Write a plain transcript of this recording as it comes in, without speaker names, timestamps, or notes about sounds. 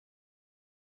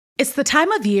It's the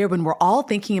time of year when we're all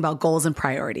thinking about goals and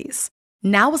priorities.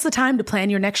 Now is the time to plan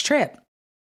your next trip.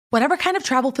 Whatever kind of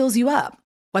travel fills you up,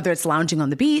 whether it's lounging on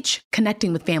the beach,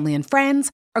 connecting with family and friends,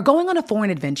 or going on a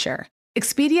foreign adventure,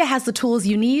 Expedia has the tools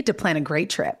you need to plan a great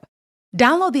trip.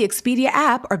 Download the Expedia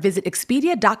app or visit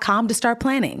Expedia.com to start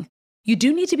planning. You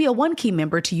do need to be a One-Key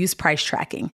member to use price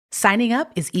tracking. Signing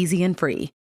up is easy and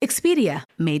free. Expedia,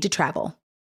 made to travel.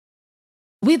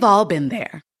 We've all been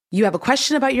there. You have a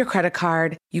question about your credit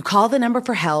card, you call the number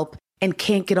for help, and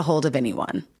can't get a hold of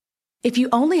anyone. If you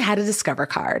only had a Discover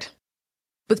card.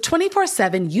 With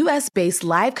 24/7 US-based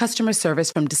live customer service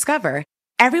from Discover,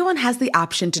 everyone has the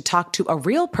option to talk to a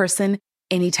real person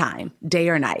anytime, day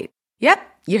or night. Yep,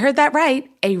 you heard that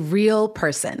right, a real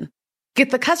person. Get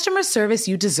the customer service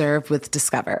you deserve with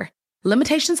Discover.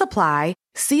 Limitations apply.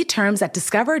 See terms at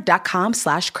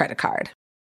discover.com/creditcard.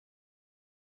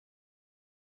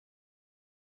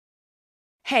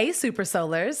 Hey, Super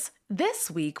Solars. This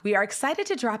week, we are excited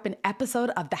to drop an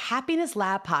episode of the Happiness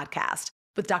Lab podcast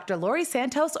with Dr. Lori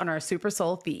Santos on our Super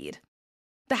Soul feed.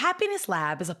 The Happiness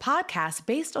Lab is a podcast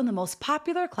based on the most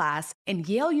popular class in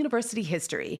Yale University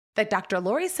history that Dr.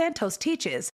 Lori Santos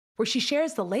teaches, where she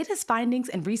shares the latest findings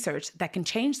and research that can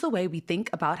change the way we think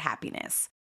about happiness.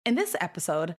 In this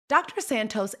episode, Dr.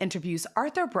 Santos interviews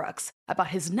Arthur Brooks about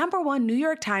his #1 New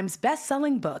York Times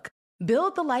best-selling book,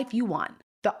 Build the Life You Want: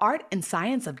 The Art and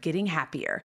Science of Getting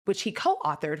Happier, which he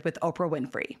co-authored with Oprah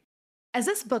Winfrey. As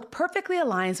this book perfectly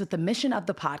aligns with the mission of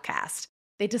the podcast,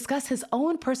 they discuss his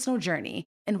own personal journey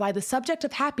and why the subject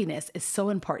of happiness is so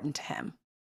important to him.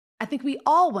 I think we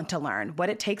all want to learn what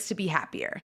it takes to be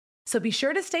happier. So be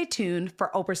sure to stay tuned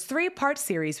for Oprah's 3-part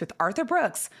series with Arthur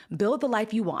Brooks, Build the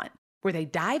Life You Want, where they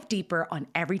dive deeper on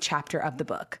every chapter of the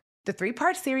book. The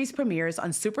 3-part series premieres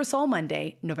on Super Soul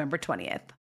Monday, November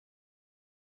 20th.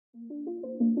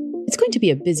 It's going to be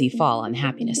a busy fall on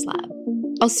Happiness Lab.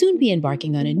 I'll soon be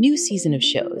embarking on a new season of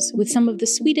shows with some of the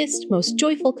sweetest, most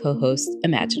joyful co-hosts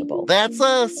imaginable. That's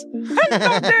us!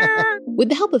 Hello there! With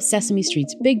the help of Sesame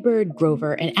Street's Big Bird,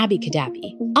 Grover, and Abby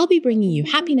Kadapi, I'll be bringing you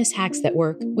happiness hacks that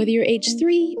work whether you're age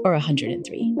 3 or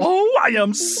 103. Oh, I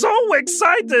am so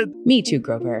excited! Me too,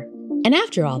 Grover. And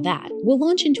after all that, we'll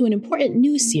launch into an important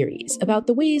new series about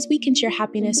the ways we can share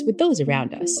happiness with those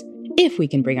around us, if we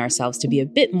can bring ourselves to be a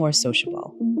bit more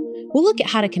sociable. We'll look at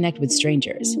how to connect with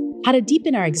strangers, how to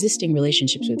deepen our existing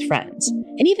relationships with friends,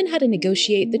 and even how to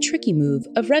negotiate the tricky move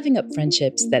of revving up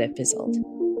friendships that have fizzled.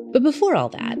 But before all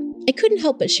that, I couldn't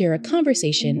help but share a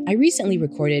conversation I recently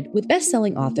recorded with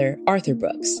best-selling author Arthur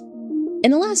Brooks.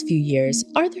 In the last few years,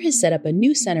 Arthur has set up a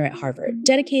new center at Harvard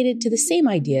dedicated to the same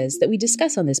ideas that we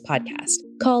discuss on this podcast,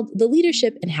 called the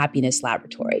Leadership and Happiness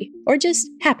Laboratory, or just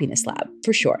Happiness Lab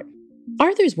for short.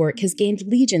 Arthur's work has gained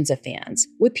legions of fans,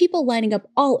 with people lining up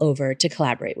all over to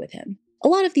collaborate with him. A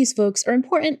lot of these folks are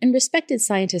important and respected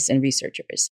scientists and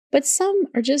researchers, but some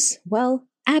are just, well,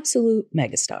 absolute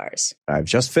megastars. I've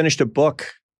just finished a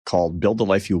book called Build the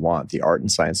Life You Want: The Art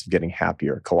and Science of Getting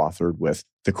Happier, co-authored with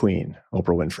the Queen,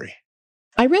 Oprah Winfrey.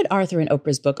 I read Arthur and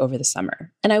Oprah's book over the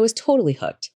summer, and I was totally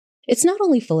hooked. It's not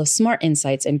only full of smart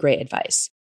insights and great advice,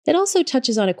 it also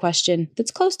touches on a question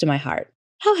that's close to my heart.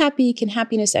 How happy can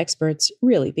happiness experts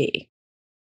really be?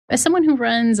 As someone who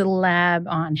runs a lab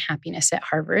on happiness at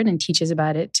Harvard and teaches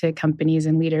about it to companies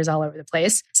and leaders all over the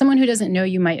place, someone who doesn't know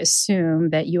you might assume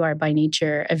that you are by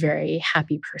nature a very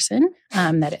happy person,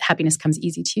 that happiness comes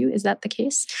easy to you. Is that the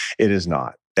case? It is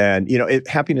not. And,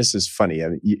 happiness is funny. I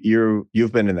mean,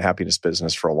 you've been in the happiness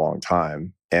business for a long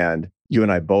time, and you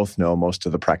and I both know most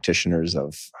of the practitioners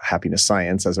of happiness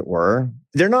science, as it were.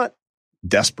 They're not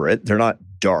desperate. They're not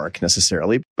dark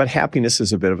necessarily, but happiness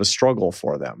is a bit of a struggle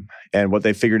for them. And what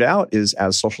they figured out is,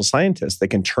 as social scientists, they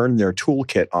can turn their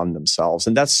toolkit on themselves.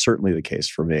 And that's certainly the case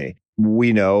for me.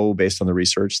 We know, based on the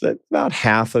research, that about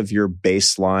half of your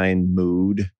baseline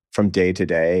mood from day to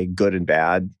day, good and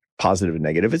bad, positive and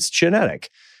negative, it's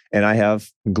genetic. And I have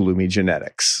gloomy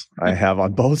genetics. I have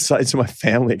on both sides of my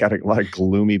family, got a lot of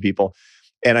gloomy people.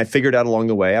 And I figured out along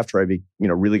the way, after I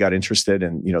really got interested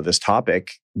in this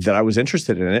topic, that I was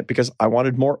interested in it because I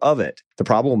wanted more of it. The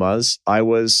problem was I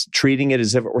was treating it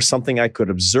as if it were something I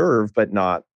could observe but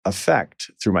not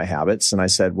affect through my habits. And I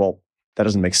said, well, that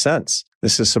doesn't make sense.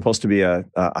 This is supposed to be a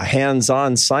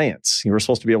hands-on science. You were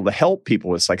supposed to be able to help people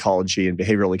with psychology and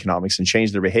behavioral economics and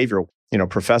change their behavior.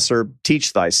 Professor, teach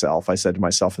thyself, I said to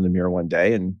myself in the mirror one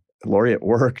day, and Lori, it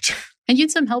worked. And you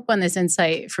had some help on this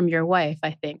insight from your wife,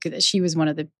 I think, that she was one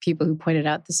of the people who pointed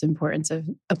out this importance of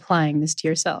applying this to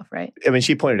yourself, right? I mean,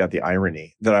 she pointed out the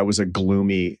irony that I was a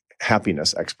gloomy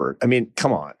happiness expert. I mean,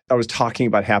 come on. I was talking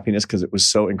about happiness because it was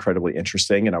so incredibly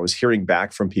interesting. And I was hearing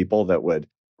back from people that would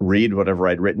read whatever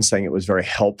I'd written, saying it was very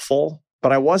helpful.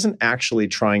 But I wasn't actually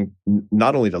trying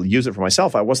not only to use it for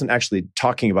myself, I wasn't actually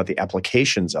talking about the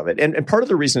applications of it. And part of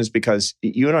the reason is because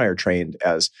you and I are trained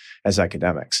as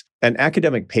academics. And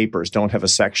academic papers don't have a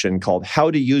section called how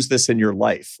to use this in your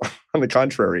life. On the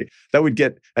contrary, that would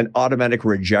get an automatic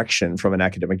rejection from an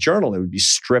academic journal. It would be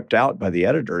stripped out by the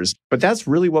editors. But that's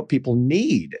really what people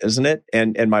need, isn't it?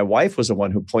 And my wife was the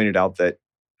one who pointed out that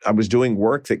I was doing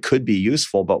work that could be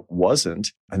useful, but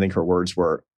wasn't. I think her words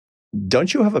were,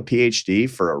 "Don't you have a PhD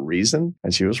for a reason?"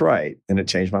 And she was right. And it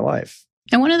changed my life.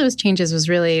 And one of those changes was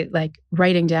really like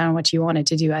writing down what you wanted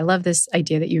to do. I love this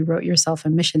idea that you wrote yourself a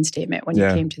mission statement when you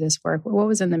came to this work. What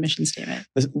was in the mission statement?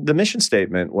 The mission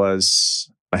statement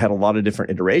was, I had a lot of different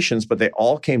iterations, but they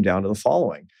all came down to the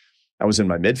following. I was in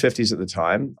my mid-50s at the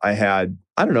time. I had,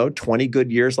 20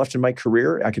 good years left in my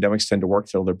career. Academics tend to work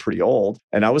till they're pretty old.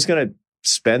 And I was going to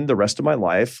spend the rest of my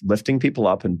life lifting people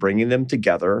up and bringing them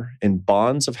together in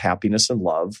bonds of happiness and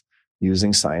love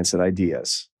using science and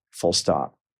ideas, full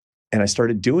stop. And I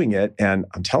started doing it. And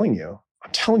I'm telling you,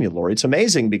 Lori, it's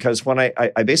amazing because when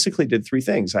I basically did three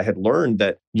things. I had learned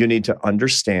that you need to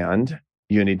understand,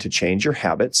 you need to change your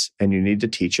habits, and you need to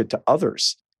teach it to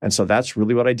others. And so that's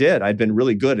really what I did. I'd been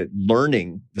really good at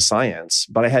learning the science,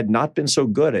 but I had not been so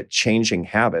good at changing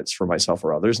habits for myself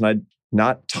or others. And I'd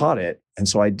not taught it. And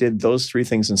so I did those three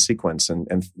things in sequence.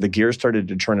 And the gears started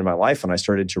to turn in my life. And I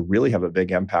started to really have a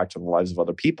big impact on the lives of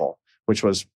other people, which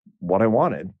was what I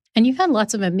wanted. And you've had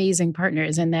lots of amazing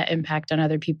partners in that impact on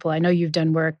other people. I know you've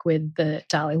done work with the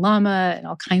Dalai Lama and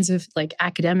all kinds of like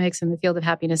academics in the field of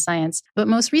happiness science. But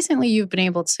most recently, you've been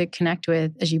able to connect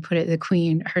with, as you put it, the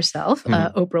queen herself,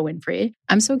 Oprah Winfrey.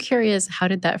 I'm so curious, how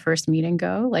did that first meeting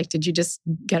go? Like, did you just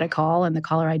get a call and the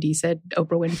caller ID said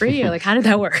Oprah Winfrey? Or like, how did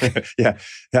that work? Yeah.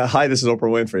 Hi, this is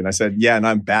Oprah Winfrey. And I said, yeah, and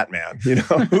I'm Batman.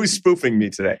 Who's spoofing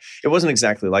me today? It wasn't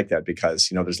exactly like that because,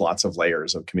 there's lots of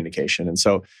layers of communication. And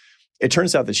so it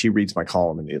turns out that she reads my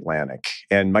column in The Atlantic.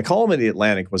 And my column in The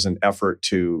Atlantic was an effort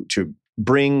to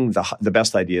bring the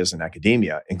best ideas in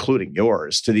academia, including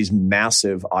yours, to these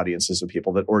massive audiences of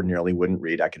people that ordinarily wouldn't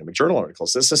read academic journal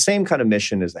articles. It's the same kind of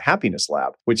mission as the Happiness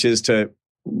Lab, which is to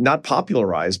not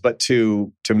popularize, but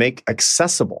to make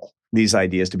accessible these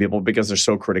ideas to people because they're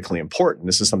so critically important.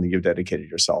 This is something you've dedicated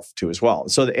yourself to as well.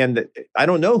 So, I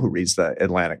don't know who reads the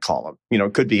Atlantic column.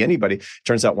 It could be anybody.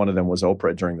 Turns out one of them was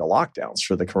Oprah during the lockdowns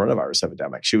for the coronavirus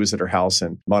epidemic. She was at her house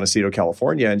in Montecito,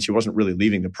 California, and she wasn't really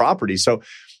leaving the property. So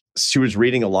she was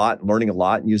reading a lot, learning a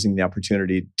lot, and using the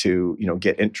opportunity to,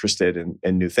 get interested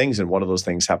in new things. And one of those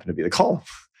things happened to be the column.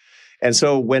 And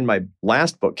so when my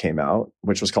last book came out,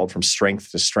 which was called From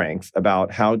Strength to Strength,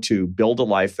 about how to build a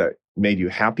life that made you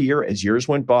happier as years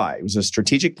went by, it was a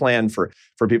strategic plan for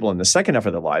people in the second half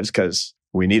of their lives because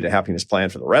we need a happiness plan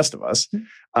for the rest of us.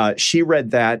 She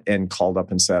read that and called up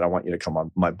and said, I want you to come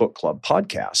on my book club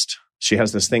podcast. She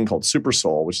has this thing called Super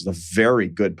Soul, which is a very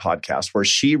good podcast where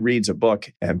she reads a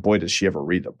book. And boy, does she ever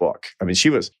read a book. I mean,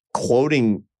 she was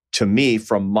quoting to me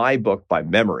from my book by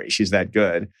memory. She's that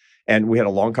good. And we had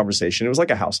a long conversation. It was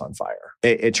like a house on fire.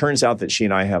 It turns out that she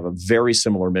and I have a very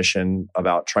similar mission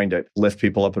about trying to lift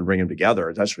people up and bring them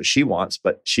together. That's what she wants,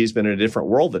 but she's been in a different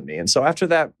world than me. And so after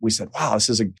that, we said, wow, this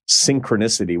is a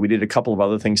synchronicity. We did a couple of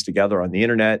other things together on the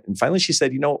internet. And finally she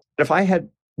said, if I had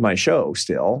my show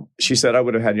still, she said, I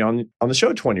would have had you on the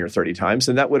show 20 or 30 times,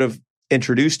 and that would have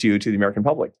introduced you to the American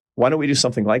public. Why don't we do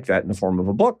something like that in the form of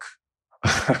a book?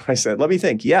 I said, let me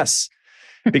think. Yes.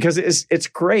 Because it's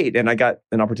great. And I got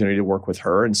an opportunity to work with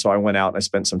her. And so I went out and I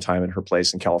spent some time at her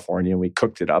place in California and we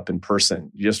cooked it up in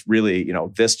person. Just really,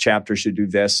 this chapter should do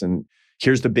this. And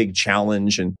here's the big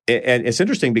challenge. And it's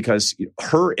interesting because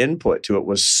her input to it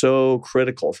was so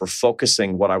critical for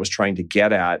focusing what I was trying to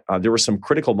get at. There were some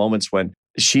critical moments when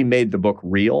she made the book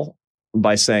real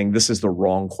by saying, this is the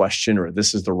wrong question or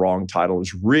this is the wrong title. It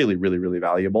was really, really, really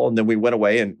valuable. And then we went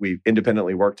away and we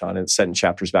independently worked on it, sent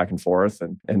chapters back and forth.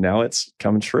 And now it's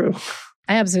come true.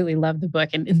 I absolutely love the book.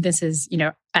 And this is,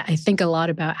 I think a lot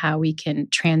about how we can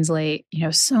translate,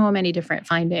 so many different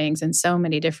findings and so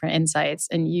many different insights.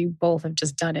 And you both have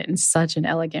just done it in such an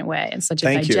elegant way and such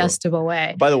a digestible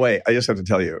way. By the way, I just have to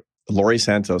tell you, Lori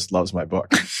Santos loves my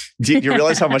book. Do you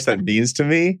realize how much that means to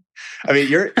me? I mean,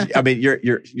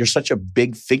 you're such a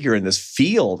big figure in this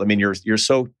field. I mean, you're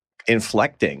so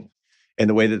inflecting in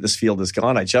the way that this field has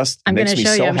gone. I'm going to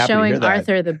show you. I'm showing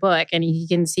Arthur the book, and he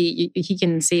can see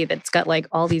that it's got like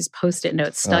all these Post-it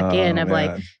notes stuck in of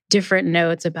like different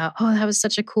notes about, oh, that was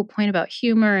such a cool point about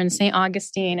humor and St.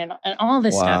 Augustine and all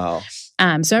this stuff.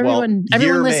 So everyone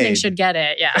listening should get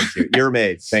it. Yeah. Thank you. You're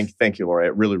made. Thank you, Lori. I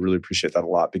really, really appreciate that a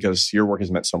lot because your work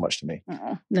has meant so much to me.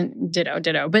 Oh,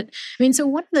 ditto. But I mean, so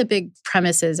one of the big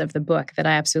premises of the book that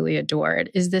I absolutely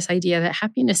adored is this idea that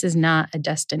happiness is not a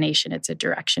destination, it's a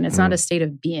direction. It's not a state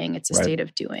of being, it's a state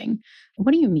of doing.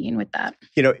 What do you mean with that?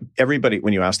 Everybody,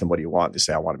 when you ask them, what do you want? They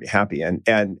say, I want to be happy.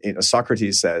 And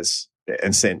Socrates says,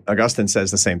 and St. Augustine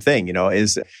says the same thing,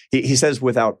 he says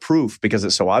without proof, because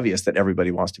it's so obvious that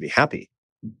everybody wants to be happy.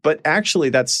 But actually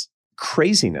that's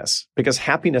craziness, because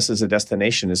happiness as a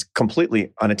destination is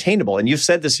completely unattainable. And you've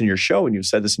said this in your show and you've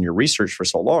said this in your research for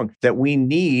so long, that we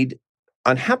need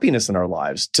unhappiness in our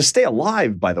lives to stay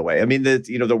alive, by the way. I mean,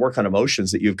 the work on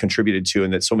emotions that you've contributed to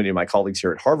and that so many of my colleagues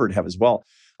here at Harvard have as well,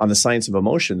 on the science of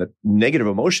emotion, that negative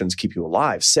emotions keep you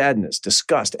alive. Sadness,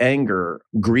 disgust, anger,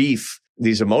 grief,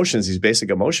 these emotions, these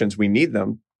basic emotions, we need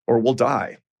them or we'll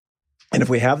die. And if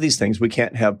we have these things, we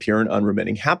can't have pure and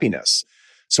unremitting happiness.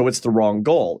 So it's the wrong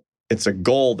goal. It's a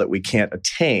goal that we can't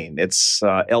attain. It's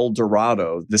El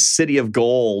Dorado, the city of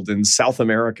gold in South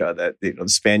America that the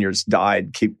Spaniards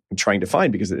died keep trying to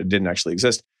find because it didn't actually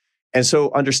exist. And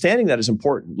so understanding that is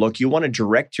important. Look, you want to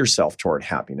direct yourself toward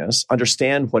happiness,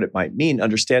 understand what it might mean,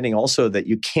 understanding also that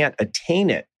you can't attain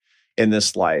it in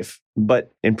this life.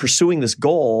 But in pursuing this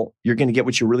goal, you're going to get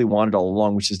what you really wanted all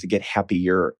along, which is to get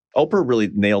happier. Oprah really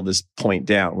nailed this point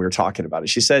down. We were talking about it.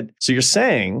 She said, so you're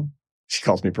saying, she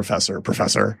calls me professor,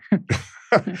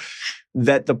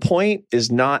 that the point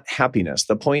is not happiness.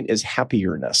 The point is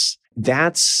happierness.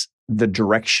 That's the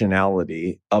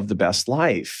directionality of the best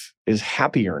life, is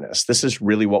happierness. This is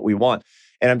really what we want.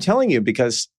 And I'm telling you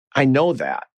because I know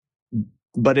that,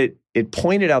 but it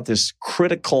pointed out this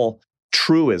critical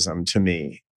truism to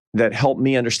me that helped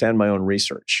me understand my own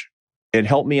research. It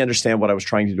helped me understand what I was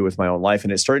trying to do with my own life.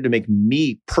 And it started to make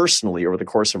me personally, over the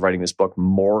course of writing this book,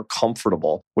 more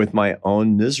comfortable with my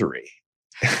own misery.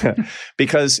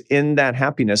 Because in that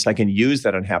happiness, I can use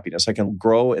that unhappiness. I can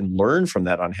grow and learn from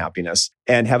that unhappiness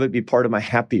and have it be part of my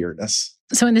happierness.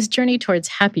 So in this journey towards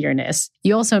happierness,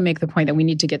 you also make the point that we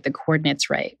need to get the coordinates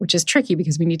right, which is tricky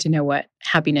because we need to know what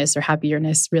happiness or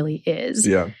happierness really is.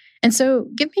 Yeah. And so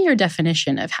give me your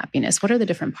definition of happiness. What are the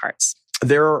different parts?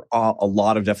 There are a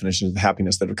lot of definitions of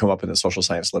happiness that have come up in the social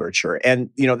science literature. And,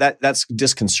 that's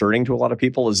disconcerting to a lot of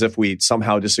people, as if we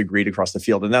somehow disagreed across the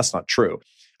field. And that's not true.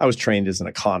 I was trained as an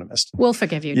economist. We'll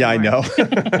forgive you. Yeah, I know.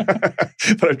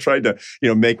 But I've tried to,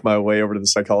 make my way over to the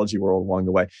psychology world along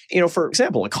the way. For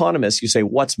example, economists, you say,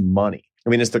 what's money? I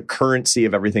mean, it's the currency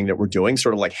of everything that we're doing,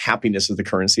 sort of like happiness is the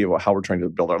currency of how we're trying to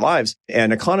build our lives.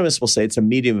 And economists will say it's a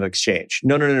medium of exchange.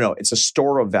 No. It's a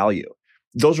store of value.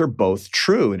 Those are both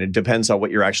true, and it depends on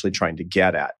what you're actually trying to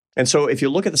get at. And so if you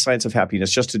look at the science of happiness,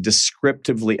 just to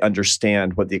descriptively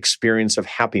understand what the experience of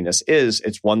happiness is,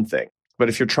 it's one thing. But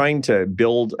if you're trying to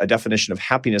build a definition of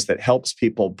happiness that helps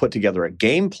people put together a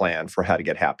game plan for how to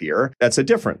get happier, that's a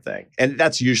different thing. And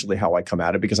that's usually how I come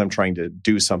at it, because I'm trying to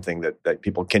do something that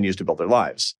people can use to build their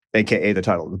lives, aka the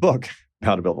title of the book,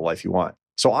 How to Build the Life You Want.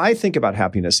 So I think about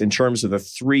happiness in terms of the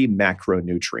 3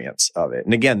 macronutrients of it.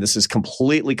 And again, this is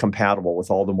completely compatible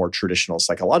with all the more traditional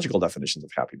psychological definitions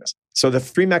of happiness. So the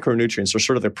 3 macronutrients are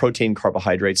sort of the protein,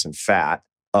 carbohydrates, and fat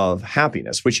of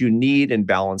happiness, which you need in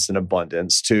balance and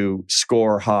abundance to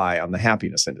score high on the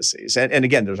happiness indices. And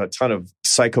again, there's a ton of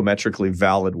psychometrically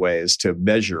valid ways to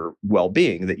measure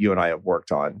well-being that you and I have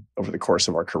worked on over the course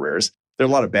of our careers. There are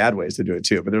a lot of bad ways to do it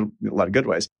too, but there are a lot of good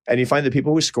ways. And you find that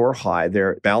people who score high,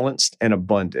 they're balanced and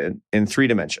abundant in 3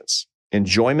 dimensions: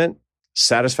 enjoyment,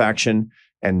 satisfaction,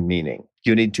 and meaning.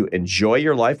 You need to enjoy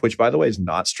your life, which by the way is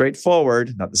not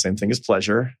straightforward, not the same thing as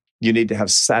pleasure. You need to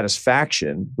have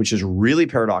satisfaction, which is really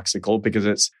paradoxical because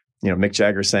it's, Mick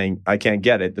Jagger saying, I can't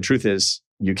get it. The truth is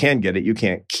you can get it. You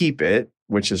can't keep it,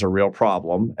 which is a real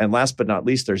problem. And last but not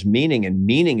least, there's meaning. And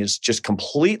meaning is just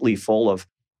completely full of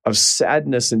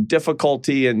sadness and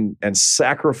difficulty and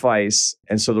sacrifice.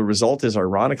 And so the result is,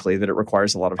 ironically, that it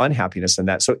requires a lot of unhappiness in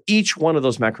that. So each one of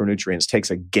those macronutrients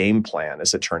takes a game plan,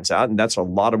 as it turns out. And that's a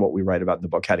lot of what we write about in the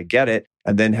book, how to get it,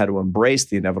 and then how to embrace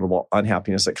the inevitable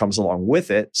unhappiness that comes along with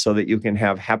it so that you can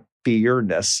have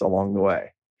happierness along the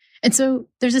way. And so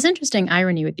there's this interesting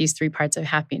irony with these 3 parts of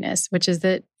happiness, which is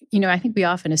that I think we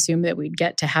often assume that we'd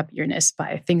get to happiness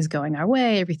by things going our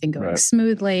way, everything going Right.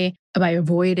 smoothly, by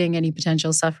avoiding any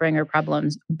potential suffering or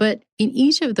problems. But in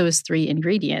each of those three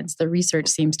ingredients, the research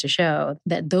seems to show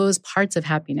that those parts of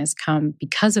happiness come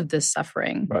because of this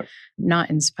suffering, Right. not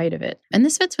in spite of it. And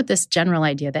this fits with this general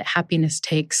idea that happiness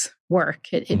takes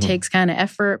work. It takes kind of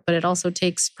effort, but it also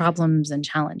takes problems and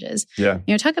challenges. Yeah.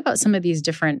 Talk about some of these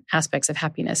different aspects of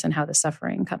happiness and how the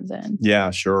suffering comes in.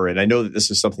 Yeah, sure. And I know that this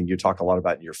is something you talk a lot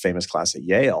about in your famous class at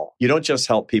Yale. You don't just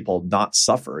help people not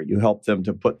suffer, you help them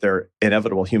to put their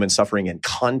inevitable human suffering in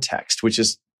context, which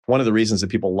is one of the reasons that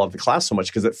people love the class so much,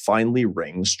 because it finally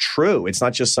rings true. It's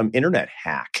not just some internet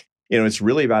hack. It's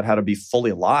really about how to be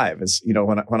fully alive. It's,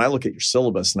 when I look at your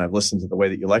syllabus and I've listened to the way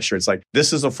that you lecture, it's like,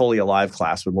 this is a fully alive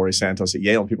class with Laurie Santos at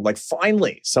Yale. And people are like,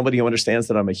 finally, somebody who understands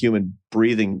that I'm a human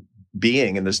breathing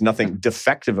being and there's nothing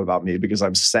defective about me because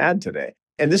I'm sad today.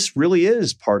 And this really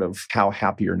is part of how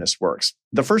happiness works.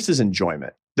 The first is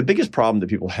enjoyment. The biggest problem that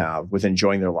people have with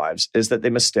enjoying their lives is that they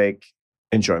mistake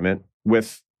enjoyment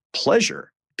with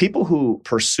pleasure. People who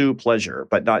pursue pleasure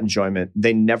but not enjoyment,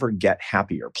 they never get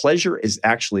happier. Pleasure is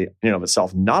actually, in and of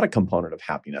itself, not a component of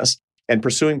happiness. And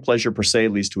pursuing pleasure per se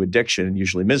leads to addiction and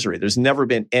usually misery. There's never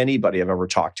been anybody I've ever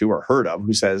talked to or heard of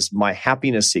who says, my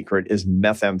happiness secret is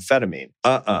methamphetamine.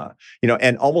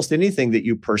 And almost anything that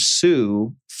you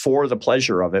pursue for the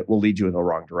pleasure of it will lead you in the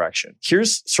wrong direction.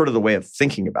 Here's sort of the way of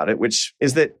thinking about it, which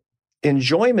is that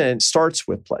enjoyment starts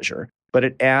with pleasure, but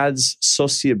it adds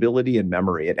sociability and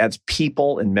memory. It adds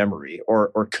people and memory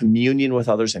or communion with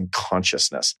others and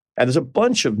consciousness. And there's a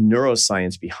bunch of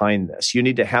neuroscience behind this. You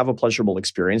need to have a pleasurable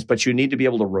experience, but you need to be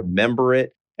able to remember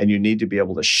it and you need to be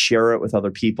able to share it with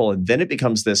other people. And then it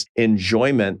becomes this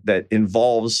enjoyment that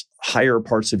involves higher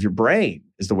parts of your brain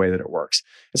is the way that it works.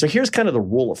 And so here's kind of the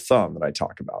rule of thumb that I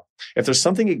talk about. If there's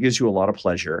something that gives you a lot of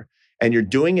pleasure and you're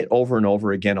doing it over and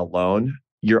over again alone,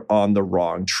 you're on the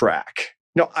wrong track.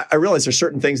 I realize there's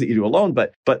certain things that you do alone,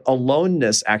 but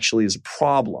aloneness actually is a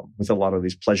problem with a lot of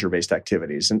these pleasure-based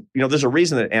activities. And, there's a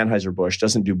reason that Anheuser-Busch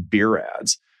doesn't do beer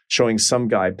ads showing some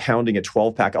guy pounding a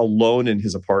 12-pack alone in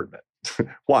his apartment.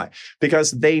 Why?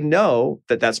 Because they know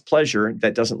that that's pleasure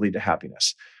that doesn't lead to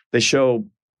happiness. They show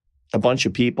a bunch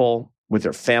of people with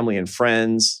their family and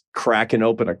friends, cracking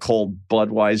open a cold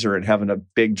Budweiser and having a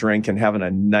big drink and having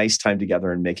a nice time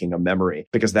together and making a memory,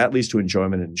 because that leads to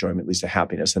enjoyment and enjoyment leads to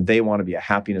happiness. And they want to be a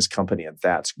happiness company, and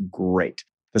that's great.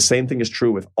 The same thing is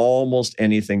true with almost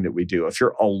anything that we do. If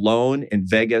you're alone in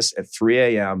Vegas at 3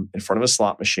 a.m. in front of a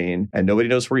slot machine and nobody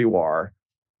knows where you are,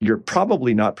 you're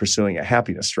probably not pursuing a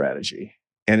happiness strategy.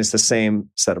 And it's the same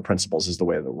set of principles as the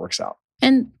way that it works out.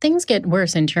 And things get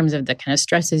worse in terms of the kind of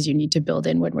stresses you need to build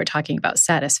in when we're talking about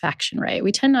satisfaction, right?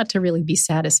 We tend not to really be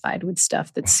satisfied with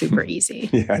stuff that's super easy.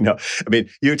 Yeah, I know. I mean,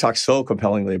 you talk so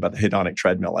compellingly about the hedonic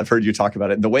treadmill. I've heard you talk about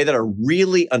it. And the way that I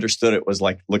really understood it was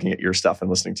like looking at your stuff and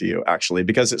listening to you, actually,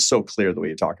 because it's so clear the way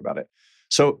you talk about it.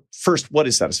 So first, what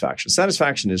is satisfaction?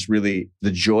 Satisfaction is really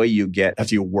the joy you get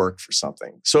after you work for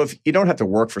something. So if you don't have to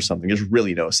work for something, there's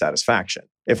really no satisfaction.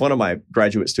 If one of my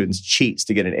graduate students cheats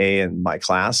to get an A in my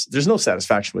class, there's no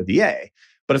satisfaction with the A.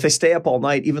 But if they stay up all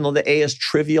night, even though the A is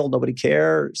trivial, nobody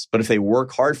cares. But if they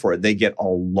work hard for it, they get a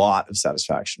lot of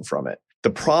satisfaction from it. The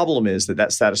problem is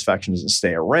that satisfaction doesn't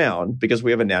stay around because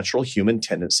we have a natural human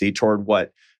tendency toward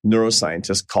what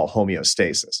neuroscientists call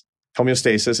homeostasis.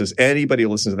 Homeostasis, as anybody who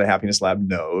listens to the Happiness Lab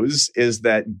knows, is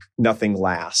that nothing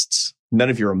lasts. None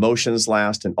of your emotions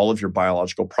last, and all of your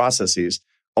biological processes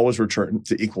always return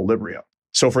to equilibrium.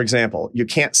 So, for example, you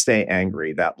can't stay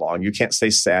angry that long. You can't stay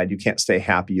sad. You can't stay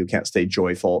happy. You can't stay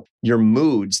joyful. Your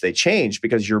moods, they change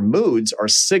because your moods are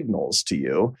signals to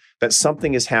you that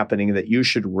something is happening that you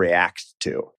should react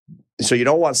to. So you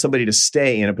don't want somebody to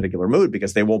stay in a particular mood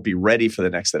because they won't be ready for the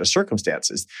next set of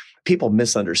circumstances. People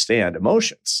misunderstand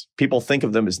emotions. People think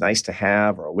of them as nice to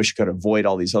have, or I wish I could avoid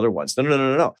all these other ones.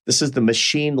 No. This is the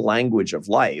machine language of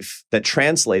life that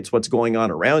translates what's going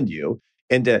on around you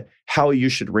into how you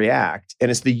should react. And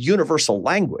it's the universal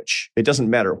language. It doesn't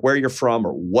matter where you're from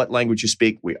or what language you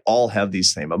speak. We all have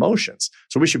these same emotions.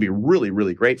 So we should be really,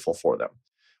 really grateful for them.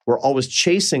 We're always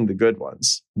chasing the good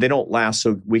ones. They don't last,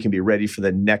 so we can be ready for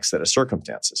the next set of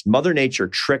circumstances. Mother Nature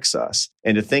tricks us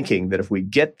into thinking that if we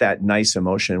get that nice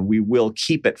emotion, we will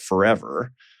keep it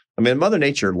forever. I mean, Mother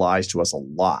Nature lies to us a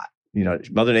lot.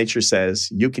 Mother Nature says,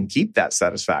 you can keep that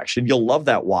satisfaction. You'll love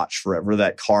that watch forever,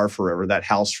 that car forever, that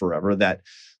house forever, that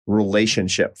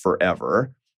relationship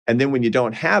forever. And then when you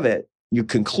don't have it, you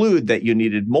conclude that you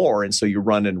needed more. And so you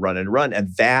run and run and run.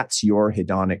 And that's your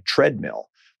hedonic treadmill,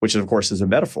 which of course is a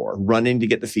metaphor, running to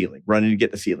get the feeling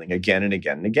again and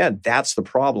again and again. That's the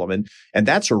problem. And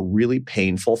that's a really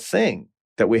painful thing.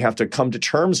 that we have to come to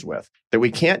terms with, that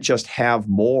we can't just have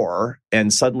more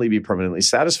and suddenly be permanently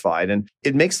satisfied. And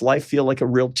it makes life feel like a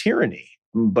real tyranny,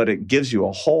 but it gives you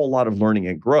a whole lot of learning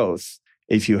and growth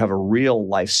if you have a real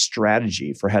life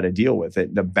strategy for how to deal with it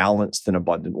in a balanced and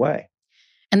abundant way.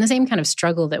 And the same kind of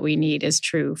struggle that we need is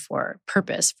true for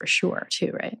purpose, for sure,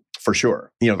 too, right? For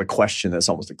sure. The question that's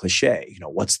almost a cliche,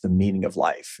 what's the meaning of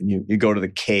life? And you go to the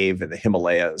cave in the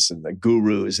Himalayas and the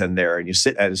guru's in there and you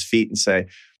sit at his feet and say,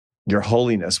 Your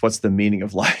Holiness, what's the meaning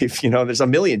of life? There's a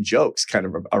million jokes kind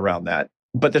of around that.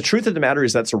 But the truth of the matter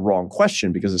is that's a wrong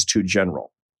question because it's too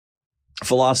general.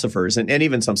 Philosophers and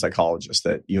even some psychologists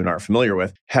that you and I are familiar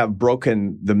with have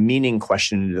broken the meaning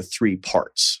question into 3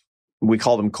 parts. We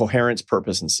call them coherence,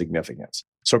 purpose, and significance.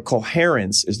 So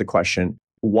coherence is the question,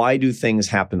 why do things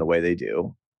happen the way they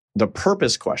do? The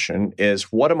purpose question is,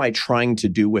 what am I trying to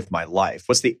do with my life?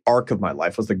 What's the arc of my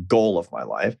life? What's the goal of my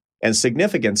life? And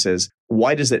significance is,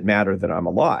 why does it matter that I'm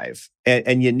alive?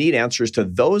 And you need answers to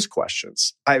those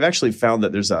questions. I've actually found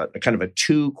that there's a kind of a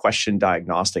 2-question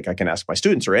diagnostic I can ask my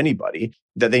students or anybody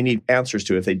that they need answers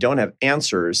to. If they don't have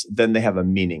answers, then they have a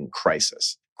meaning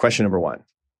crisis. Question number 1,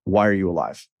 why are you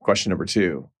alive? Question number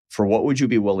 2, for what would you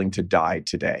be willing to die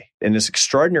today? And it's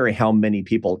extraordinary how many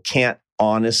people can't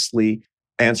honestly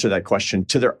answer that question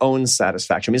to their own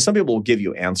satisfaction. I mean, some people will give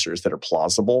you answers that are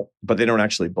plausible, but they don't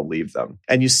actually believe them.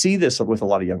 And you see this with a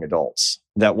lot of young adults,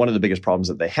 that one of the biggest problems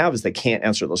that they have is they can't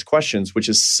answer those questions, which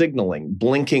is signaling,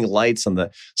 blinking lights on the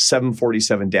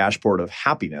 747 dashboard of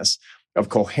happiness, of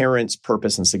coherence,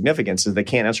 purpose, and significance, is they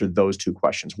can't answer those 2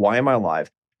 questions. Why am I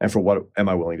alive? And for what am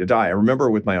I willing to die? I remember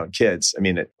with my own kids,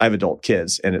 I have adult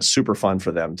kids, and it's super fun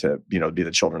for them to, be the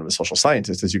children of a social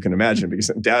scientist, as you can imagine, because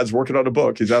Dad's working on a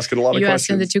book. He's asking a lot of questions. You asked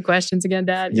him the 2 questions again,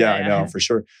 Dad? Yeah, I know, for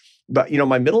sure. But,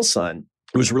 my middle son,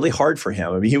 it was really hard for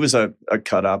him. He was a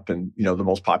cut up and, the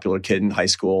most popular kid in high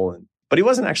school. But he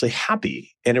wasn't actually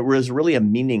happy. And it was really a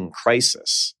meaning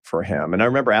crisis for him. And I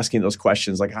remember asking those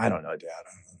questions like, I don't know, Dad.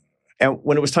 And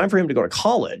when it was time for him to go to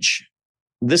college,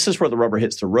 this is where the rubber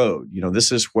hits the road.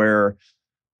 This is where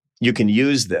you can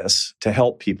use this to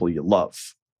help people you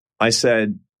love. I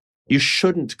said, you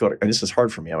shouldn't go to, and this is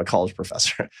hard for me, I'm a college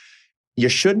professor. You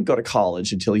shouldn't go to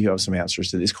college until you have some answers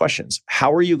to these questions.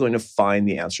 How are you going to find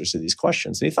the answers to these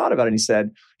questions? And he thought about it and he said,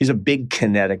 he's a big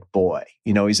kinetic boy.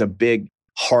 He's a big,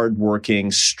 hardworking,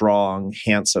 strong,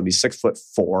 handsome. He's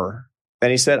 6'4". And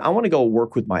he said, I want to go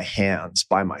work with my hands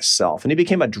by myself. And he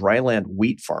became a dryland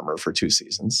wheat farmer for 2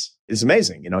 seasons. It's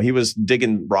amazing. He was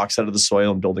digging rocks out of the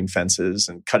soil and building fences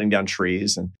and cutting down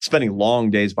trees and spending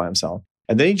long days by himself.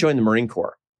 And then he joined the Marine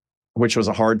Corps, which was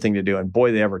a hard thing to do. And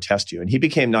boy, they ever test you. And he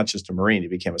became not just a Marine, he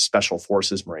became a Special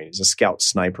Forces Marine. He's a scout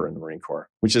sniper in the Marine Corps,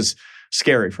 which is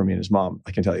scary for me and his mom,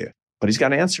 I can tell you. But he's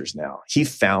got answers now. He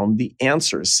found the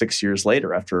answers 6 years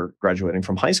later after graduating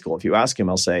from high school. If you ask him,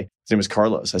 I'll say, his name is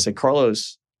Carlos. I say,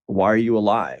 Carlos, why are you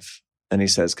alive? And he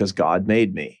says, because God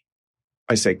made me.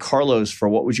 I say, Carlos, for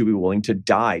what would you be willing to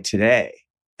die today?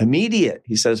 Immediate.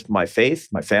 He says, my faith,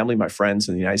 my family, my friends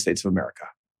in the United States of America.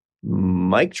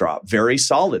 Mic drop. Very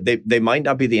solid. They might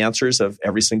not be the answers of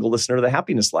every single listener to the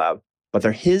Happiness Lab, but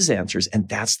they're his answers. And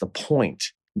that's the point.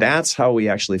 That's how we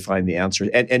actually find the answers.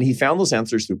 And he found those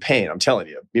answers through pain. I'm telling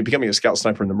you, becoming a scout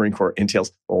sniper in the Marine Corps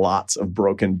entails lots of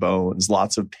broken bones,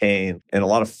 lots of pain, and a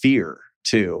lot of fear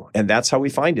too. And that's how we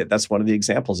find it. That's one of the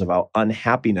examples of how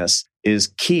unhappiness is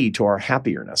key to our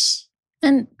happiness.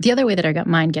 And the other way that our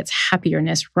mind gets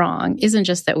happiness wrong isn't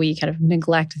just that we kind of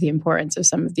neglect the importance of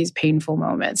some of these painful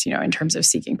moments, in terms of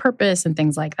seeking purpose and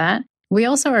things like that. We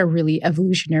also are really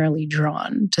evolutionarily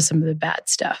drawn to some of the bad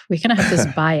stuff. We kind of have this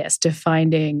bias to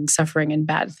finding suffering and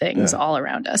bad things all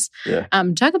around us. Yeah.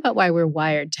 Talk about why we're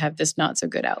wired to have this not so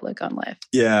good outlook on life.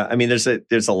 Yeah,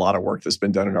 there's a lot of work that's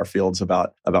been done in our fields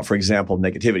about, for example,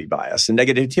 negativity bias. And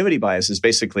negativity bias is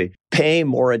basically pay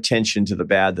more attention to the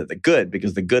bad than the good,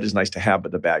 because the good is nice to have,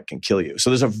 but the bad can kill you. So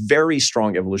there's a very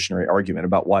strong evolutionary argument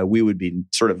about why we would be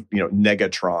sort of,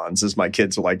 negatrons, as my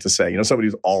kids would like to say, somebody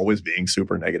who's always being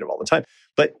super negative all the time.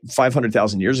 But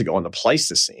 500,000 years ago in the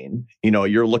Pleistocene,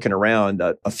 you're looking around,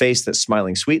 a face that's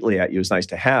smiling sweetly at you is nice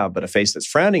to have, but a face that's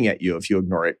frowning at you, if you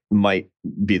ignore it, might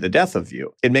be the death of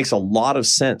you. It makes a lot of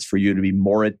sense for you to be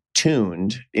more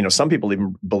attuned. Some people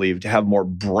even believe to have more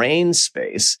brain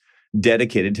space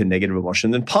dedicated to negative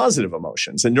emotion than positive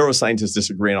emotions. And neuroscientists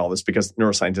disagree on all this because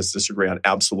neuroscientists disagree on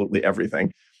absolutely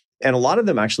everything. And a lot of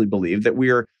them actually believe that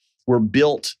we're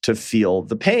built to feel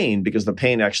the pain because the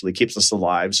pain actually keeps us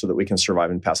alive so that we can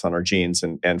survive and pass on our genes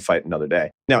and fight another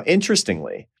day. Now,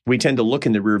 interestingly, we tend to look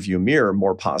in the rearview mirror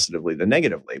more positively than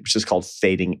negatively, which is called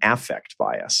fading affect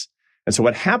bias. And so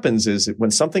what happens is that when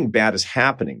something bad is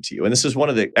happening to you, and this is one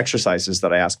of the exercises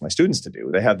that I ask my students to do,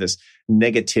 they have this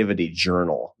negativity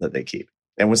journal that they keep.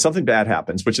 And when something bad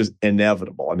happens, which is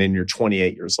inevitable, I mean, you're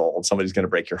 28 years old, somebody's going to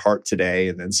break your heart today,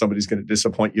 and then somebody's going to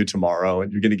disappoint you tomorrow,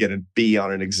 and you're going to get a B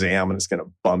on an exam, and it's going to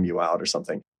bum you out or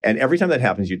something. And every time that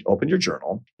happens, you open your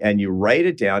journal and you write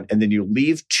it down, and then you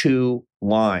leave 2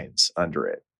 lines under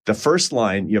it. The first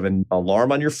line, you have an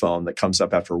alarm on your phone that comes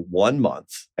up after 1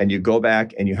 month, and you go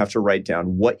back and you have to write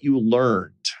down what you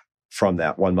learned from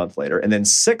that 1 month later. And then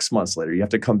 6 months later, you have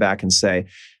to come back and say,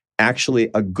 actually,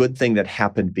 a good thing that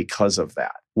happened because of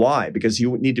that. Why? Because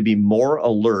you need to be more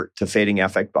alert to fading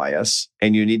affect bias,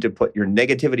 and you need to put your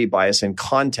negativity bias in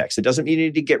context. It doesn't mean you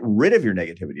need to get rid of your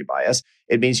negativity bias.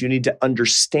 It means you need to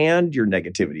understand your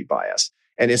negativity bias.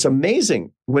 And it's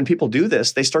amazing when people do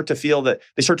this, they start to feel that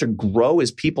they start to grow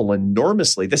as people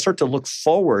enormously. They start to look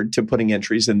forward to putting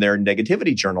entries in their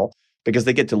negativity journal because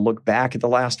they get to look back at the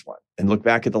last one and look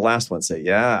back at the last one and say,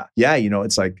 yeah,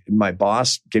 it's like my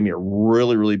boss gave me a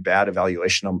really, really bad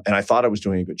evaluation. And I thought I was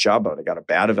doing a good job, but I got a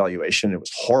bad evaluation. It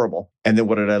was horrible. And then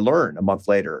what did I learn a month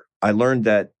later? I learned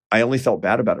that I only felt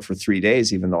bad about it for 3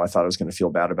 days, even though I thought I was going to feel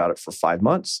bad about it for 5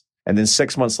 months. And then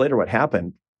 6 months later, what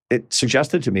happened? It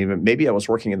suggested to me that maybe I was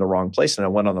working in the wrong place, and I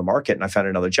went on the market and I found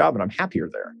another job and I'm happier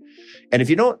there. And if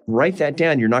you don't write that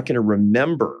down, you're not going to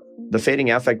remember. The fading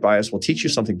affect bias will teach you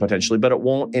something potentially, but it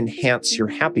won't enhance your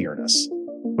happiness,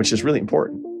 which is really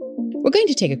important. We're going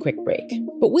to take a quick break,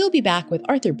 but we'll be back with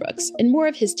Arthur Brooks and more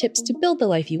of his tips to build the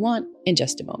life you want in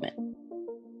just a moment.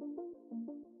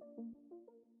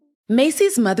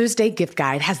 Macy's Mother's Day gift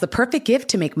guide has the perfect gift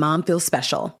to make mom feel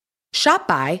special. Shop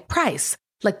by price,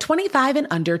 like 25 and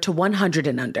under to 100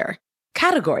 and under.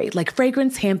 Category, like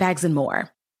fragrance, handbags, and more.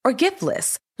 Or gift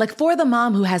lists, like for the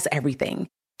mom who has everything.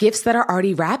 Gifts that are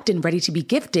already wrapped and ready to be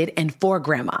gifted and for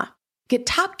grandma. Get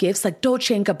top gifts like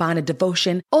Dolce & Gabbana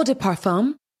Devotion, Eau de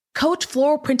Parfum, Coach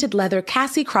floral printed leather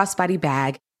Cassie crossbody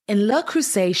bag, and Le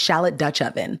Creuset shallot Dutch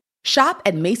oven. Shop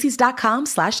at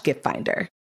Macys.com/giftfinder.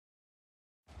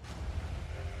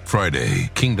 Friday,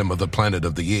 Kingdom of the Planet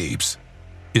of the Apes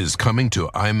is coming to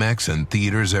IMAX and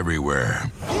theaters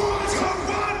everywhere. What a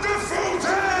wonderful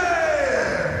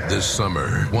day! This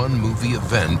summer, one movie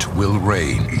event will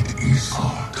reign. It is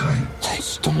our time. They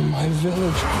stole my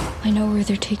village. I know where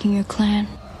they're taking your clan.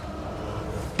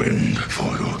 Bend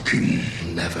for your king.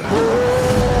 Never.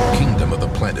 Kingdom of the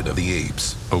Planet of the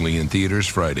Apes. Only in theaters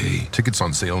Friday. Tickets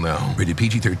on sale now. Rated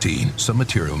PG-13. Some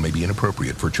material may be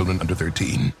inappropriate for children under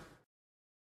 13.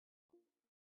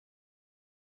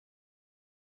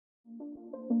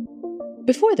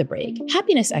 Before the break,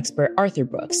 happiness expert Arthur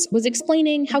Brooks was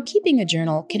explaining how keeping a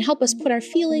journal can help us put our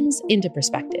feelings into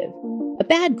perspective. A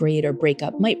bad grade or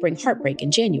breakup might bring heartbreak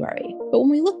in January, but when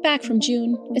we look back from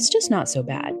June, it's just not so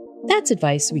bad. That's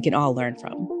advice we can all learn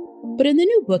from. But in the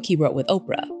new book he wrote with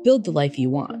Oprah, Build the Life You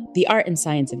Want, The Art and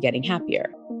Science of Getting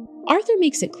Happier, Arthur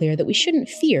makes it clear that we shouldn't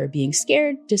fear being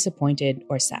scared, disappointed,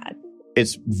 or sad.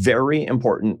 It's very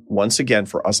important, once again,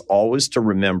 for us always to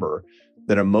remember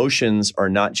that emotions are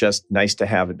not just nice to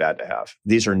have and bad to have.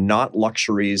 These are not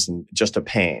luxuries and just a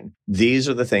pain. These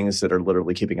are the things that are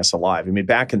literally keeping us alive. I mean,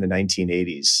 back in the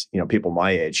 1980s, people my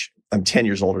age, I'm 10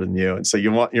 years older than you, and so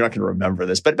you're not going to remember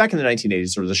this. But back in the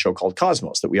 1980s, there was a show called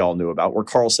Cosmos that we all knew about, where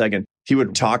Carl Sagan, he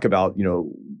would talk about,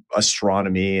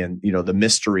 astronomy and, the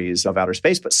mysteries of outer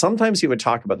space. But sometimes he would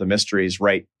talk about the mysteries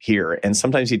right here, and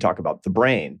sometimes he'd talk about the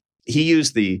brain. He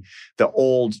used the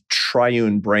old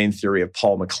triune brain theory of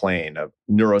Paul MacLean, a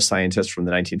neuroscientist from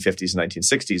the 1950s and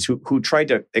 1960s, who tried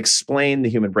to explain the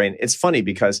human brain. It's funny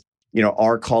because,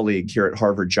 our colleague here at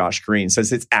Harvard, Josh Green,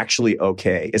 says it's actually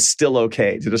okay. It's still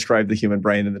okay to describe the human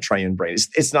brain and the triune brain.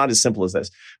 It's not as simple as this.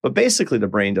 But basically, the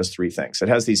brain does three things. It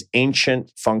has these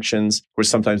ancient functions, which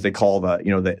sometimes they call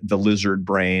the lizard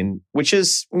brain, which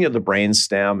is, the brain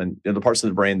stem and the parts of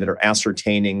the brain that are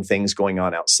ascertaining things going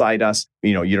on outside us.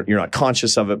 You're not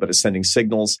conscious of it, but it's sending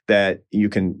signals that you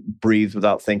can breathe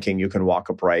without thinking. You can walk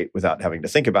upright without having to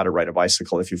think about it, ride a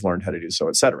bicycle if you've learned how to do so,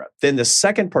 et cetera. Then the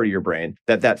second part of your brain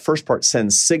that first part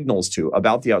sends signals to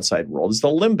about the outside world is the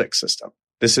limbic system.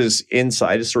 This is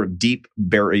inside, it's sort of deep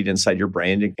buried inside your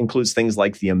brain. It includes things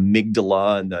like the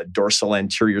amygdala and the dorsal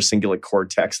anterior cingulate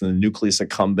cortex and the nucleus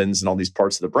accumbens and all these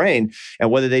parts of the brain.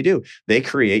 And what do? They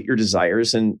create your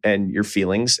desires and your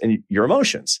feelings and your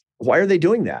emotions. Why are they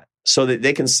doing that? So that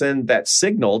they can send that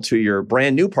signal to your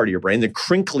brand new part of your brain, the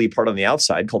crinkly part on the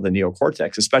outside called the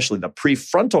neocortex, especially the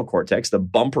prefrontal cortex, the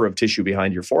bumper of tissue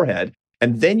behind your forehead.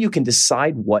 And then you can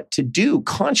decide what to do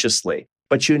consciously.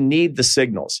 But you need the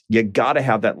signals. You got to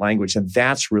have that language. And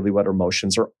that's really what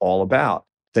emotions are all about.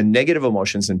 The negative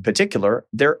emotions in particular,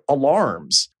 they're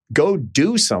alarms. Go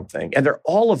do something. And they're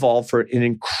all evolved for an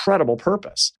incredible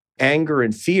purpose. Anger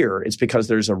and fear, it's because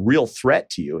there's a real threat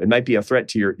to you. It might be a threat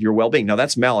to your well-being. Now,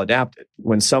 that's maladapted.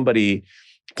 When somebody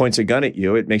points a gun at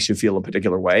you, it makes you feel a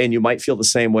particular way. And you might feel the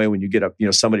same way when you get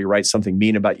somebody writes something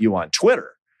mean about you on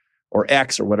Twitter or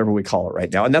X or whatever we call it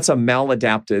right now. And that's a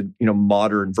maladapted,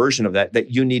 modern version of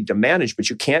that you need to manage, but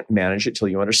you can't manage it till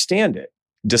you understand it.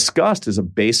 Disgust is a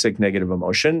basic negative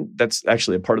emotion. That's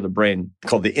actually a part of the brain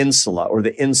called the insula or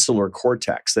the insular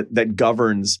cortex that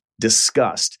governs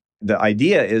disgust. The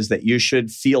idea is that you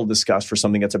should feel disgust for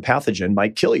something that's a pathogen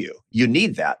might kill you. You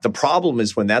need that. The problem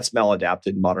is when that's maladapted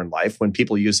in modern life, when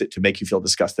people use it to make you feel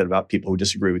disgusted about people who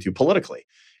disagree with you politically.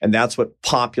 And that's what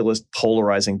populist,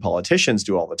 polarizing politicians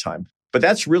do all the time. But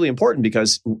that's really important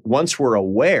because once we're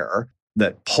aware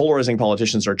that polarizing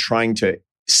politicians are trying to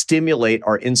stimulate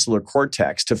our insular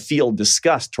cortex to feel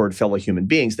disgust toward fellow human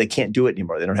beings, they can't do it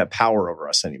anymore. They don't have power over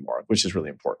us anymore, which is really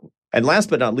important. And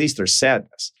last but not least, there's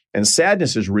sadness. And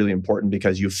sadness is really important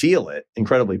because you feel it,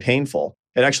 incredibly painful.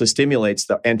 It actually stimulates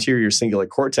the anterior cingulate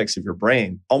cortex of your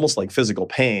brain, almost like physical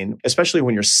pain, especially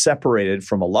when you're separated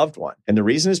from a loved one. And the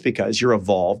reason is because you're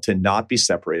evolved to not be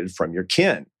separated from your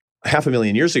kin.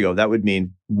 500,000 years ago, that would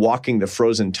mean walking the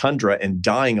frozen tundra and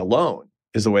dying alone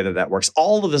is the way that works.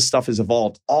 All of this stuff is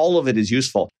evolved. All of it is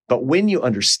useful. But when you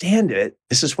understand it,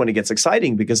 this is when it gets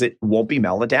exciting because it won't be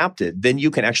maladapted. Then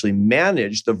you can actually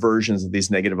manage the versions of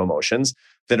these negative emotions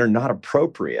that are not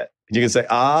appropriate. You can say,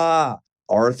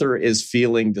 Arthur is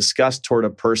feeling disgust toward a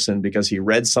person because he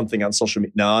read something on social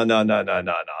media. No. I'm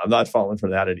not falling for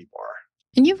that anymore.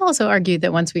 And you've also argued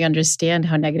that once we understand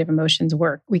how negative emotions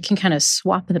work, we can kind of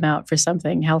swap them out for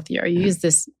something healthier. You use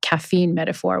this caffeine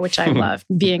metaphor, which I love,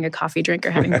 being a coffee drinker,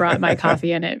 having brought my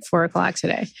coffee in at 4:00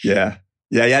 today. Yeah.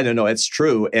 No, it's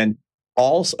true. And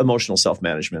all emotional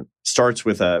self-management starts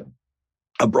with a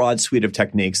broad suite of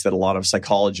techniques that a lot of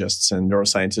psychologists and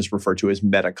neuroscientists refer to as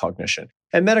metacognition.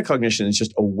 And metacognition is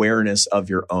just awareness of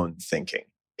your own thinking.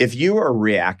 If you are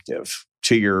reactive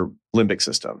to your limbic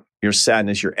system, your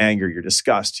sadness, your anger, your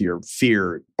disgust, your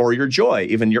fear, or your joy,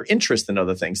 even your interest in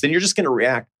other things, then you're just going to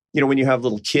react. When you have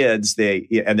little kids, they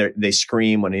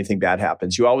scream when anything bad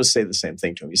happens. You always say the same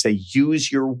thing to them. You say,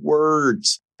 use your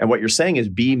words. And what you're saying is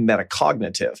be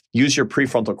metacognitive. Use your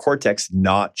prefrontal cortex,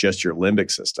 not just your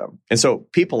limbic system. And so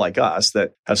people like us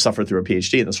that have suffered through a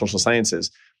PhD in the social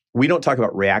sciences, we don't talk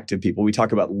about reactive people. We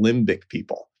talk about limbic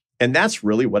people. And that's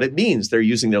really what it means. They're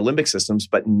using their limbic systems,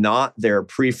 but not their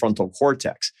prefrontal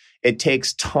cortex. It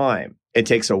takes time. It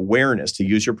takes awareness to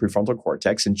use your prefrontal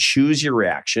cortex and choose your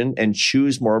reaction and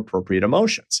choose more appropriate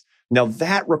emotions. Now,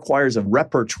 that requires a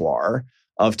repertoire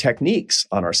of techniques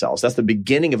on ourselves. That's the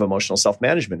beginning of emotional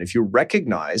self-management. If you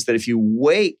recognize that if you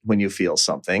wait when you feel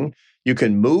something, you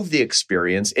can move the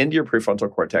experience into your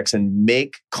prefrontal cortex and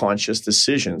make conscious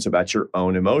decisions about your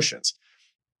own emotions.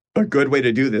 A good way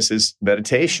to do this is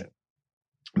meditation.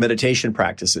 Meditation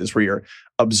practices where you're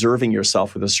observing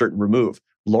yourself with a certain remove.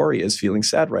 Lori is feeling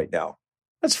sad right now.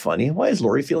 That's funny. Why is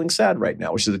Lori feeling sad right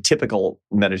now? Which is a typical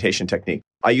meditation technique.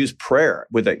 I use prayer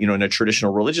with in a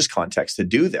traditional religious context to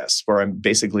do this, where I'm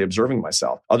basically observing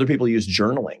myself. Other people use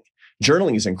journaling.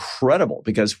 Journaling is incredible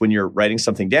because when you're writing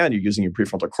something down, you're using your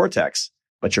prefrontal cortex,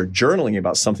 but you're journaling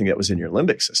about something that was in your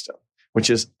limbic system, which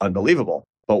is unbelievable.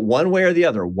 But one way or the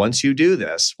other, once you do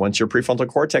this, once your prefrontal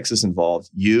cortex is involved,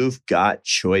 you've got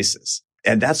choices.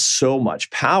 And that's so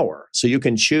much power. So you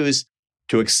can choose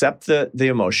to accept the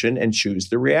emotion and choose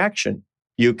the reaction.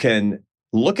 You can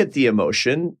look at the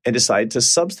emotion and decide to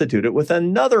substitute it with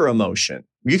another emotion.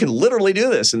 You can literally do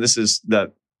this. And this is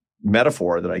the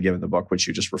metaphor that I give in the book, which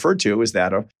you just referred to, is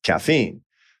that of caffeine.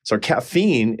 So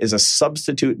caffeine is a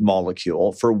substitute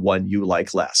molecule for one you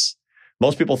like less.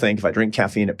 Most people think if I drink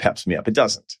caffeine, it peps me up. It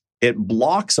doesn't. It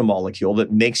blocks a molecule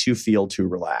that makes you feel too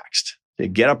relaxed. You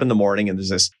get up in the morning and there's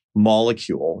this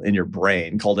molecule in your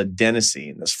brain called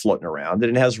adenosine that's floating around,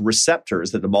 and it has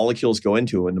receptors that the molecules go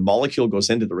into. And the molecule goes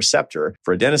into the receptor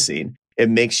for adenosine, it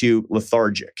makes you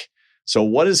lethargic. So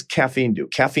what does caffeine do?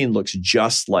 Caffeine looks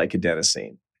just like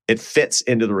adenosine. It fits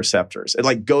into the receptors.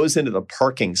 It goes into the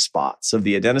parking spots of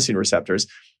the adenosine receptors.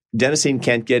 Adenosine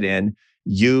can't get in.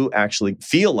 You actually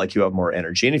feel like you have more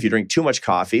energy. And if you drink too much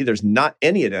coffee, there's not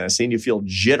any adenosine, you feel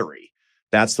jittery.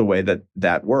 That's the way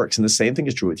that works. And the same thing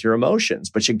is true with your emotions,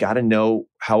 but you got to know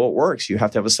how it works. You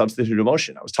have to have a substitute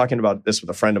emotion. I was talking about this with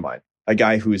a friend of mine, a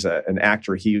guy who's an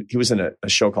actor. He was in a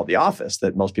show called The Office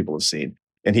that most people have seen.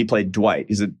 And he played Dwight.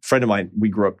 He's a friend of mine. We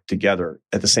grew up together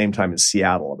at the same time in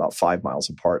Seattle, about 5 miles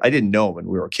apart. I didn't know him when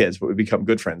we were kids, but we've become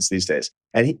good friends these days.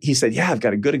 And he said, yeah, I've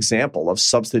got a good example of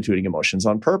substituting emotions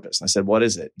on purpose. And I said, what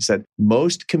is it? He said,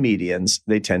 most comedians,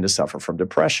 they tend to suffer from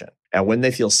depression. And when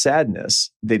they feel sadness,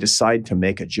 they decide to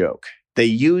make a joke. They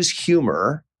use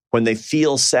humor when they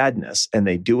feel sadness, and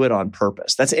they do it on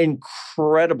purpose. That's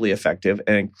incredibly effective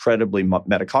and incredibly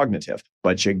metacognitive.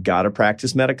 But you got to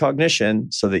practice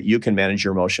metacognition so that you can manage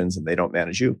your emotions and they don't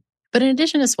manage you. But in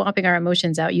addition to swapping our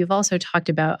emotions out, you've also talked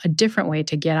about a different way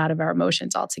to get out of our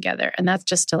emotions altogether. And that's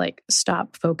just to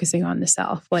stop focusing on the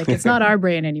self. It's not our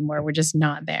brain anymore. We're just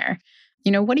not there.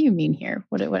 What do you mean here?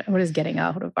 What does getting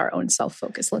out of our own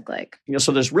self-focus look like?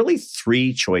 So there's really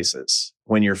 3 choices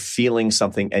when you're feeling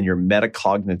something and you're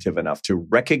metacognitive enough to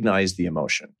recognize the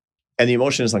emotion. And the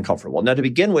emotion is uncomfortable. Now, to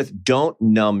begin with, don't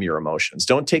numb your emotions.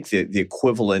 Don't take the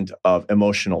equivalent of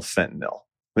emotional fentanyl.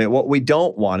 What we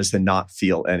don't want is to not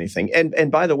feel anything.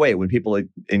 And by the way, when people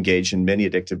engage in many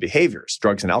addictive behaviors,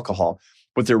 drugs and alcohol,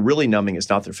 what they're really numbing is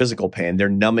not their physical pain. They're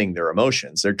numbing their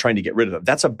emotions. They're trying to get rid of them.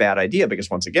 That's a bad idea because,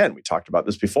 once again, we talked about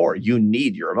this before. You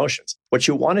need your emotions. What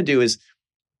you want to do is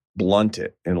blunt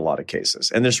it in a lot of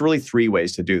cases. And there's really 3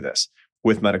 ways to do this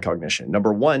with metacognition.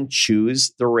 Number 1,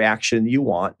 choose the reaction you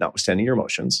want, notwithstanding your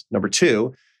emotions. Number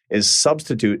 2 is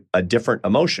substitute a different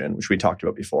emotion, which we talked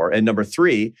about before. And number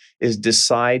 3 is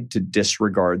decide to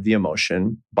disregard the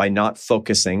emotion by not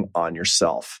focusing on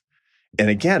yourself. And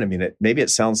again, maybe it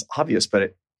sounds obvious,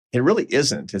 but it really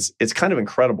isn't. It's kind of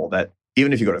incredible that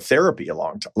even if you go to therapy a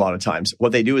lot of times,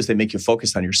 what they do is they make you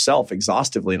focus on yourself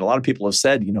exhaustively. And a lot of people have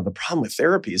said, the problem with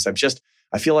therapy is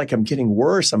I feel like I'm getting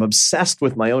worse. I'm obsessed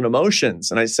with my own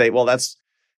emotions. And I say, well,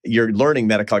 you're learning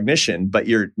metacognition, but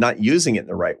you're not using it in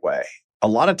the right way. A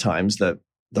lot of times the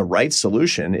right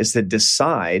solution is to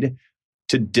decide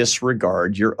to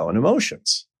disregard your own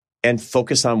emotions and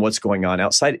focus on what's going on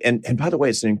outside. And by the way,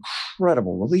 it's an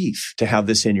incredible relief to have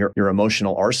this in your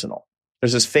emotional arsenal.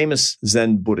 There's this famous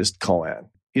Zen Buddhist koan.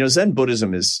 Zen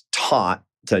Buddhism is taught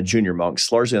to junior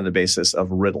monks largely on the basis of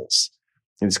riddles.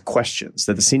 And it's questions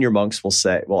that the senior monks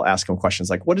will ask them questions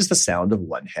like, what is the sound of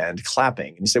one hand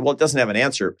clapping? And you say, well, it doesn't have an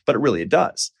answer, but it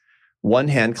does. One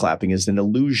hand clapping is an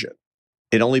illusion.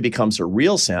 It only becomes a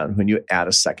real sound when you add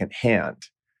a second hand.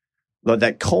 What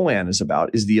that koan is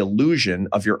about is the illusion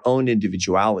of your own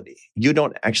individuality.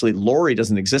 Lori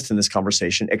doesn't exist in this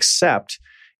conversation except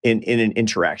in an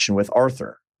interaction with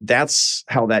Arthur. That's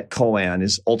how that koan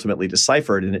is ultimately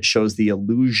deciphered, and it shows the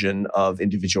illusion of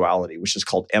individuality, which is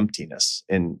called emptiness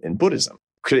in Buddhism.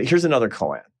 Here's another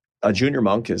koan. A junior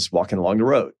monk is walking along the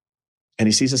road, and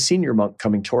he sees a senior monk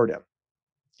coming toward him.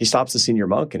 He stops the senior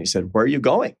monk, and he said, where are you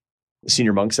going? The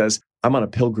senior monk says, I'm on a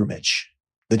pilgrimage.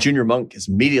 The junior monk is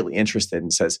immediately interested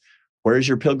and says, where is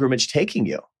your pilgrimage taking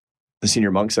you? The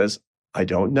senior monk says, I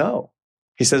don't know.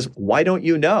 He says, why don't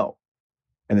you know?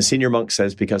 And the senior monk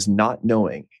says, because not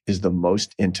knowing is the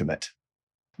most intimate.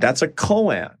 That's a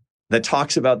koan that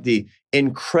talks about the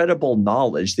incredible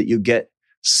knowledge that you get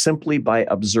simply by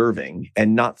observing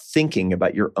and not thinking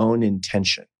about your own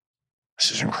intention.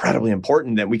 This is incredibly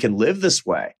important that we can live this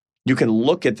way. You can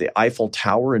look at the Eiffel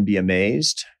Tower and be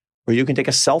amazed, or you can take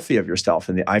a selfie of yourself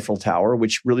in the Eiffel Tower,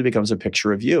 which really becomes a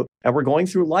picture of you. And we're going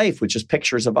through life with just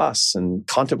pictures of us and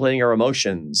contemplating our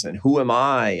emotions and who am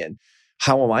I and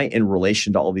how am I in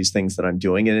relation to all these things that I'm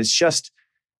doing? And it's just,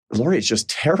 Lori, it's just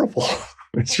terrible.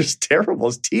 It's just terrible.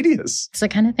 It's tedious. It's the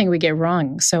kind of thing we get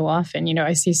wrong so often.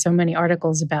 I see so many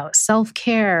articles about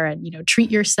self-care and, treat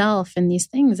yourself and these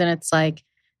things. And it's like,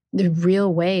 the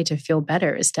real way to feel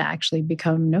better is to actually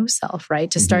become no self,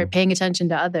 right? To start paying attention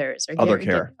to others or other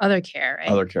care, right?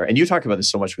 Other care. And you talk about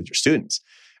this so much with your students.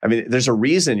 There's a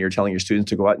reason you're telling your students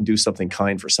to go out and do something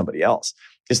kind for somebody else.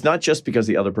 It's not just because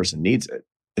the other person needs it.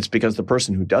 It's because the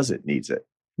person who does it needs it.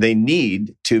 They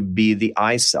need to be the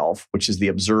I self, which is the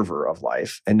observer of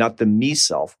life, and not the me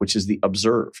self, which is the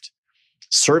observed.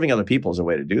 Serving other people is a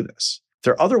way to do this.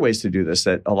 There are other ways to do this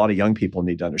that a lot of young people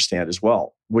need to understand as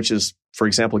well, which is, for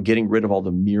example, getting rid of all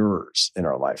the mirrors in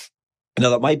our life.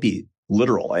 Now, that might be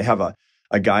literal. I have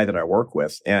a guy that I work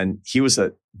with, and he was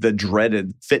the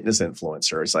dreaded fitness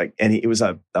influencer. He was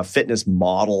a fitness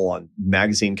model on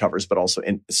magazine covers, but also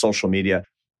in social media.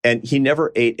 And he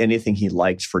never ate anything he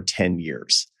liked for 10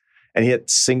 years. And he had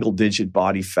single-digit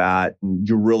body fat and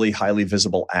really highly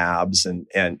visible abs. And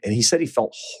he said he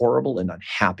felt horrible and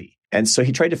unhappy. And so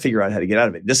he tried to figure out how to get out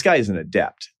of it. This guy is an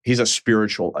adept. He's a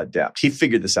spiritual adept. He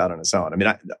figured this out on his own.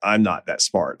 I'm not that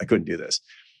smart. I couldn't do this.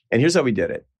 And here's how he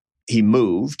did it. He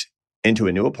moved into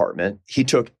a new apartment. He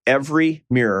took every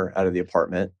mirror out of the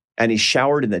apartment and he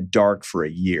showered in the dark for a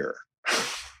year.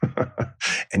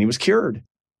 And he was cured.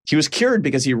 He was cured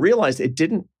because he realized it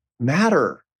didn't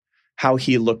matter how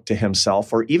he looked to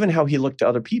himself or even how he looked to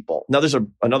other people. Now, there's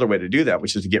another way to do that,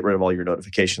 which is to get rid of all your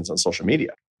notifications on social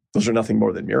media. Those are nothing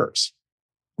more than mirrors.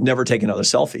 Never take another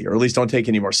selfie, or at least don't take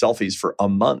any more selfies for a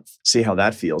month. See how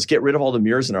that feels. Get rid of all the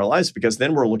mirrors in our lives, because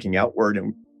then we're looking outward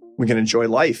and we can enjoy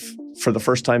life for the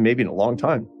first time, maybe in a long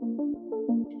time.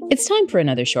 It's time for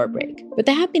another short break, but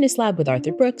the Happiness Lab with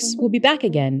Arthur Brooks will be back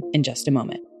again in just a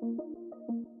moment.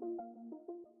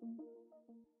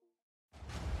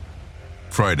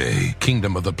 Friday,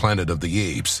 Kingdom of the Planet of the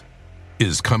Apes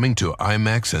is coming to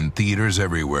IMAX and theaters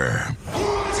everywhere.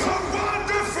 What a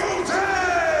wonderful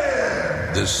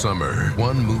day! This summer,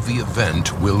 one movie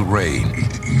event will reign.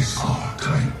 It is our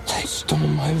time. They stole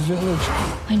my village.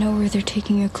 I know where they're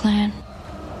taking your clan.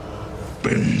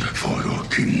 Bend for your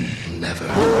king. Never.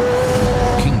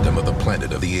 Kingdom of the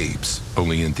Planet of the Apes.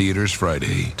 Only in theaters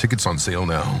Friday. Tickets on sale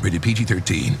now. Rated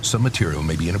PG-13. Some material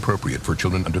may be inappropriate for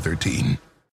children under 13.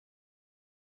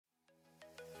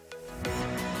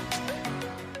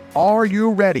 Are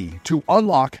you ready to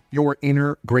unlock your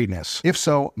inner greatness? If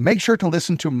so, make sure to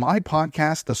listen to my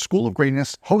podcast, The School of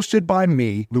Greatness, hosted by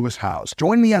me, Lewis Howes.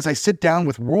 Join me as I sit down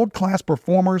with world-class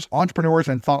performers, entrepreneurs,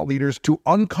 and thought leaders to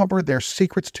uncover their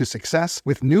secrets to success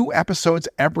with new episodes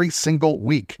every single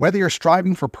week. Whether you're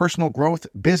striving for personal growth,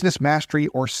 business mastery,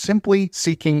 or simply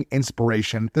seeking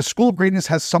inspiration, The School of Greatness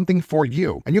has something for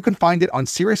you, and you can find it on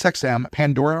SiriusXM,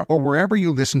 Pandora, or wherever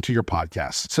you listen to your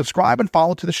podcasts. Subscribe and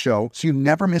follow to the show so you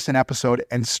never miss an episode,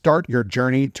 and start your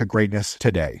journey to greatness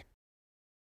today.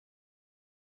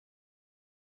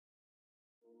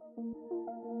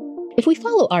 If we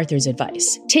follow Arthur's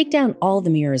advice, take down all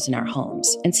the mirrors in our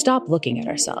homes and stop looking at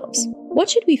ourselves, what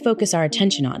should we focus our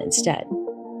attention on instead?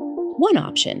 One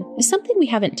option is something we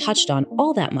haven't touched on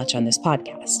all that much on this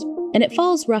podcast, and it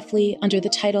falls roughly under the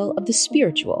title of the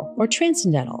spiritual or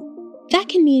transcendental. That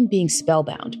can mean being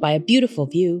spellbound by a beautiful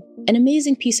view, an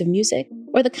amazing piece of music,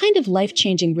 or the kind of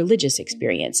life-changing religious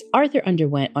experience Arthur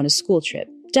underwent on a school trip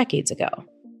decades ago.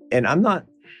 And I'm not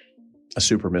a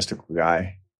super mystical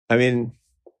guy. I mean,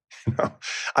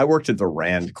 I worked at the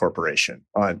RAND Corporation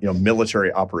on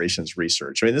military operations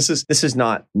research. I mean, this is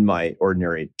not my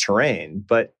ordinary terrain.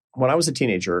 But when I was a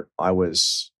teenager, I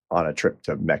was on a trip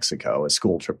to Mexico, a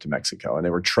school trip to Mexico, and they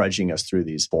were trudging us through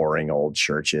these boring old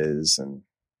churches. And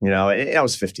I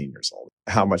was 15 years old.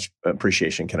 How much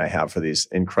appreciation can I have for these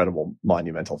incredible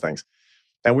monumental things?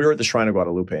 And we were at the Shrine of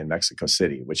Guadalupe in Mexico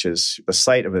City, which is the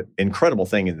site of an incredible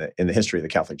thing in the history of the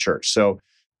Catholic Church. So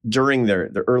during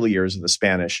the early years of the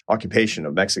Spanish occupation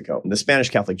of Mexico, the Spanish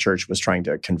Catholic Church was trying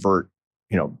to convert,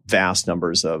 vast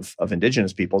numbers of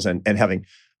indigenous peoples and having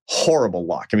horrible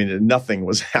luck. I mean, nothing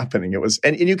was happening. It was,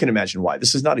 and you can imagine why.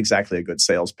 This is not exactly a good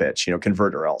sales pitch,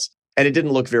 convert or else. And it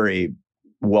didn't look very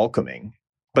welcoming.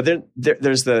 But then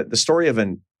there's the story of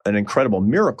an incredible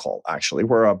miracle, actually,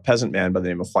 where a peasant man by the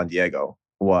name of Juan Diego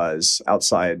was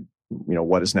outside,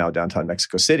 what is now downtown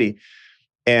Mexico City,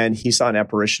 and he saw an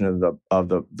apparition of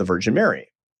the Virgin Mary.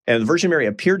 And the Virgin Mary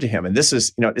appeared to him, and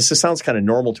this sounds kind of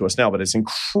normal to us now, but it's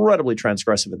incredibly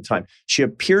transgressive at the time. She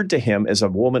appeared to him as a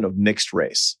woman of mixed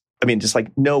race. I mean, just like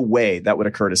no way that would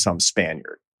occur to some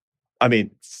Spaniard. I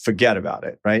mean, forget about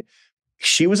it, right?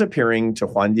 She was appearing to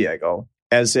Juan Diego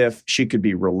as if she could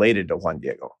be related to Juan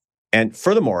Diego. And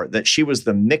furthermore, that she was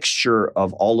the mixture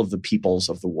of all of the peoples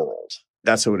of the world.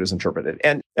 That's how it is interpreted.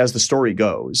 And as the story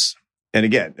goes, and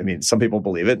again, I mean, some people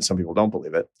believe it and some people don't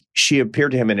believe it, she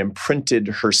appeared to him and imprinted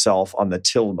herself on the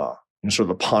tilma, sort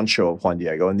of the poncho of Juan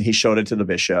Diego. And he showed it to the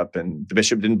bishop, and the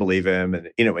bishop didn't believe him. And,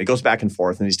 it goes back and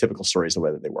forth in these typical stories, the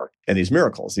way that they work. And these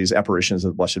miracles, these apparitions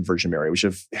of the Blessed Virgin Mary, which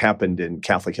have happened in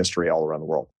Catholic history all around the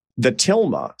world. The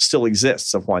tilma still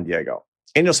exists of Juan Diego.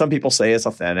 And, some people say it's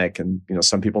authentic and,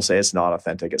 some people say it's not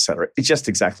authentic, et cetera. It's just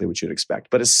exactly what you'd expect.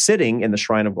 But it's sitting in the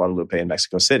Shrine of Guadalupe in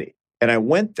Mexico City. And I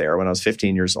went there when I was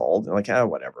 15 years old and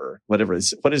whatever. What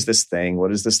is this thing?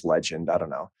 What is this legend? I don't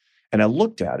know. And I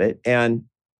looked at it and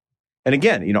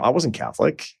again, I wasn't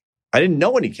Catholic. I didn't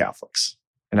know any Catholics.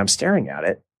 And I'm staring at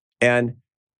it and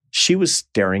she was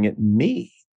staring at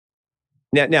me.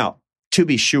 Now, to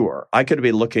be sure, I could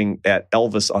be looking at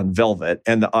Elvis on velvet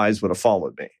and the eyes would have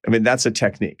followed me. I mean, that's a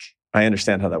technique. I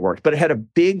understand how that works. But it had a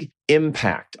big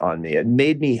impact on me. It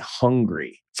made me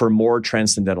hungry for more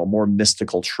transcendental, more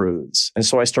mystical truths. And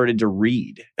so I started to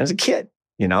read as a kid.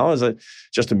 As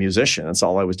just a musician. That's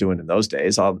all I was doing in those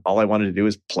days. All I wanted to do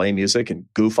was play music and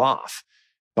goof off.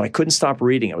 But I couldn't stop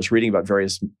reading. I was reading about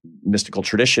various mystical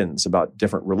traditions, about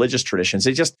different religious traditions.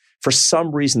 It just, for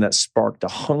some reason, that sparked a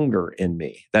hunger in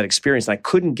me, that experience. And I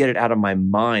couldn't get it out of my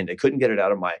mind. I couldn't get it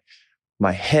out of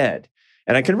my head.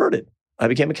 And I converted. I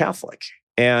became a Catholic.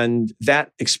 And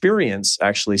that experience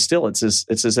actually still, it's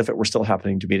as if it were still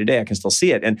happening to me today. I can still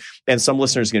see it. And some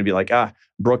listeners are going to be like,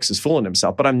 Brooks is fooling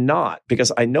himself. But I'm not,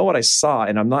 because I know what I saw,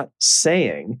 and I'm not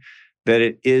saying that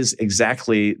it is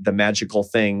exactly the magical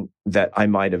thing that I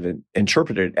might have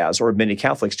interpreted it as, or many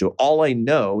Catholics do. All I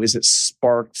know is it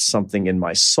sparked something in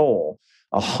my soul,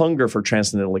 a hunger for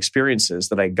transcendental experiences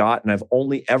that I got, and I've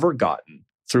only ever gotten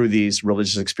through these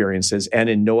religious experiences and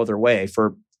in no other way,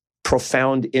 for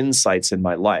profound insights in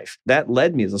my life. That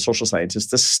led me as a social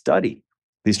scientist to study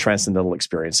these transcendental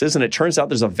experiences. And it turns out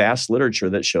there's a vast literature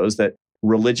that shows that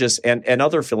religious and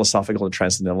other philosophical and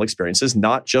transcendental experiences,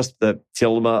 not just the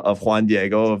tilma of Juan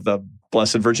Diego of the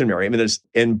Blessed Virgin Mary. I mean, there's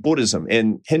in Buddhism,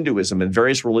 in Hinduism, in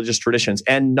various religious traditions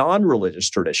and non-religious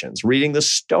traditions, reading the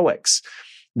Stoics,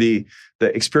 the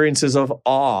experiences of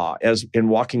awe as in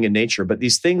walking in nature. But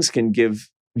these things can give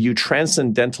you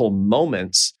transcendental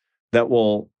moments that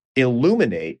will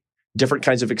illuminate different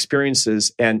kinds of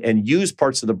experiences and use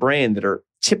parts of the brain that are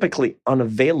typically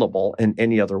unavailable in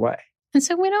any other way. And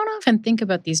so we don't often think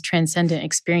about these transcendent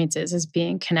experiences as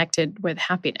being connected with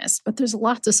happiness, but there's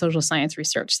lots of social science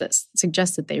research that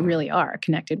suggests that they really are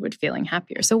connected with feeling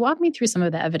happier. So walk me through some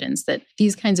of the evidence that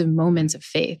these kinds of moments of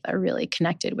faith are really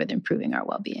connected with improving our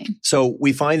well-being. So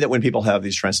we find that when people have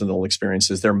these transcendental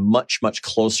experiences, they're much, much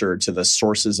closer to the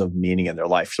sources of meaning in their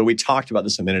life. So we talked about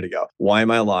this a minute ago. Why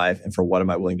am I alive, and for what am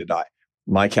I willing to die?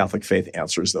 My Catholic faith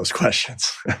answers those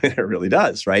questions. It really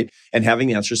does, right? And having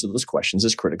the answers to those questions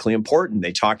is critically important.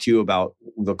 They talk to you about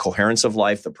the coherence of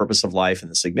life, the purpose of life,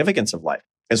 and the significance of life.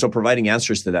 And so providing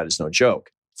answers to that is no joke.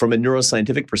 From a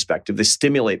neuroscientific perspective, they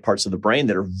stimulate parts of the brain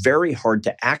that are very hard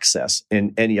to access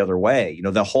in any other way. You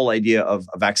know, the whole idea of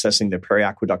accessing the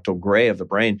periaqueductal gray of the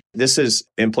brain, this is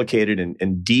implicated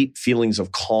in deep feelings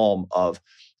of calm, of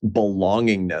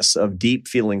belongingness, of deep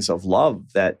feelings of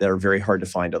love that are very hard to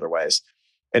find otherwise.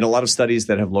 And a lot of studies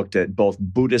that have looked at both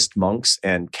Buddhist monks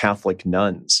and Catholic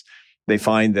nuns, they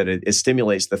find that it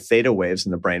stimulates the theta waves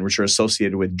in the brain, which are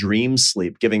associated with dream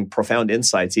sleep, giving profound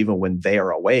insights even when they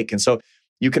are awake. And so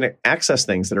you can access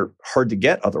things that are hard to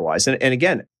get otherwise. And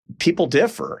again, people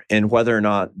differ in whether or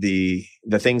not the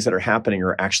things that are happening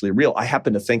are actually real. I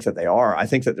happen to think that they are. I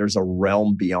think that there's a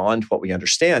realm beyond what we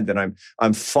understand, and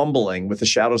I'm fumbling with the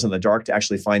shadows in the dark to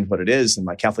actually find what it is. And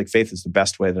my Catholic faith is the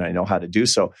best way that I know how to do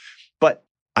so. But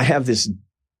I have this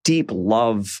deep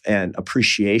love and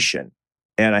appreciation,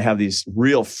 and I have these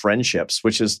real friendships,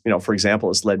 which is, for example,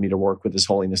 has led me to work with His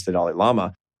Holiness the Dalai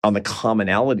Lama on the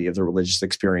commonality of the religious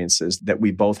experiences that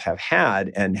we both have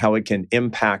had and how it can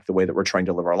impact the way that we're trying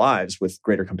to live our lives with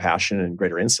greater compassion and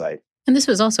greater insight. And this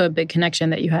was also a big connection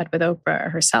that you had with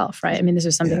Oprah herself, right? I mean, this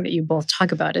is something that you both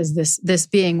talk about, is this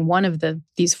being one of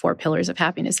these 4 pillars of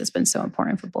happiness that's been so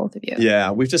important for both of you. Yeah,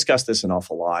 we've discussed this an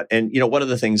awful lot. And, one of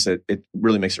the things that it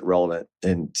really makes it relevant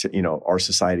in, our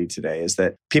society today is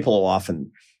that people will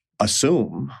often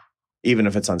assume, even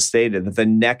if it's unstated, that the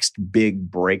next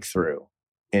big breakthrough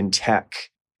in tech,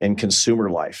 in consumer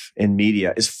life, in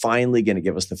media is finally going to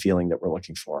give us the feeling that we're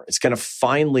looking for. It's going to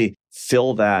finally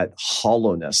fill that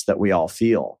hollowness that we all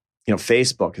feel.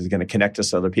 Facebook is going to connect us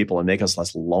to other people and make us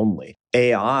less lonely.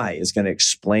 AI is going to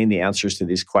explain the answers to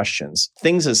these questions.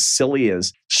 Things as silly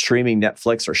as streaming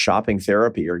Netflix or shopping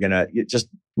therapy are going to just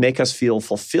make us feel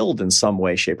fulfilled in some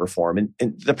way, shape, or form.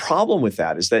 And the problem with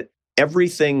that is that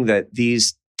everything that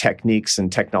these techniques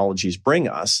and technologies bring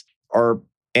us are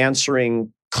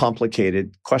answering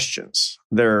complicated questions.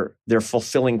 They're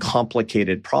fulfilling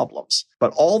complicated problems.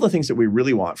 But all the things that we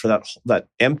really want for that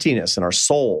emptiness in our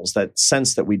souls, that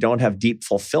sense that we don't have deep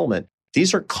fulfillment,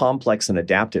 these are complex and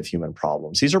adaptive human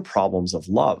problems. These are problems of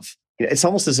love. It's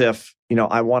almost as if,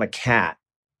 I want a cat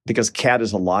because cat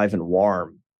is alive and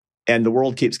warm, and the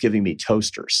world keeps giving me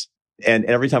toasters. And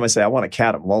every time I say, I want a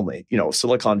cat, I'm lonely.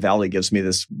 Silicon Valley gives me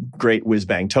this great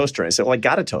whiz-bang toaster. And I say, well, I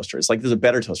got a toaster. It's like, there's a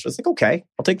better toaster. It's like, okay,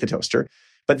 I'll take the toaster.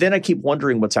 But then I keep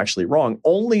wondering what's actually wrong.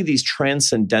 Only these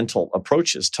transcendental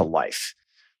approaches to life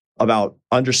about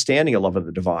understanding a love of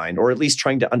the divine, or at least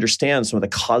trying to understand some of the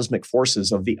cosmic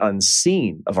forces of the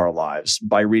unseen of our lives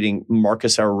by reading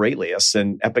Marcus Aurelius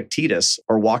and Epictetus,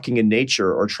 or walking in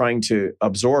nature, or trying to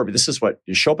absorb. This is what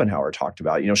Schopenhauer talked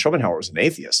about. Schopenhauer was an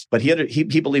atheist, but he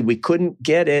believed we couldn't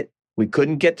get it. We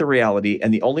couldn't get the reality.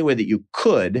 And the only way that you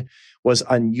could was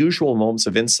unusual moments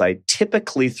of insight,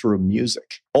 typically through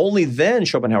music. Only then,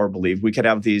 Schopenhauer believed, we could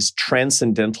have these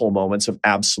transcendental moments of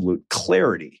absolute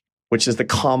clarity. which is the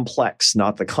complex,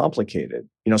 not the complicated.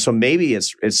 So maybe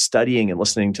it's studying and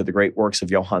listening to the great works of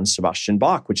Johann Sebastian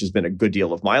Bach, which has been a good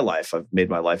deal of my life. I've made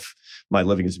my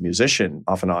living as a musician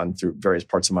off and on through various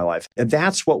parts of my life. And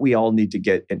that's what we all need to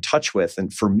get in touch with.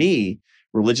 And for me,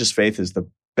 religious faith is the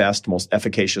best, most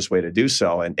efficacious way to do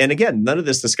so. And again, none of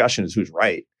this discussion is who's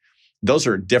right. Those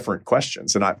are different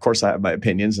questions. And of course, I have my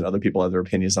opinions and other people have their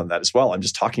opinions on that as well. I'm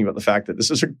just talking about the fact that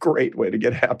this is a great way to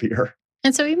get happier.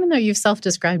 And so even though you've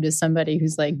self-described as somebody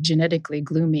who's like genetically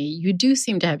gloomy, you do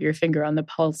seem to have your finger on the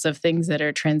pulse of things that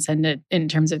are transcendent in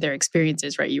terms of their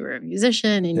experiences, right? You were a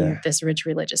musician and you have this rich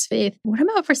religious faith. What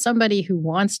about for somebody who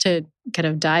wants to kind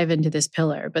of dive into this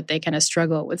pillar, but they kind of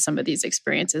struggle with some of these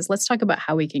experiences? Let's talk about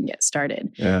how we can get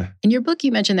started. Yeah. In your book,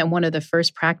 you mentioned that one of the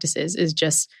first practices is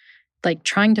just like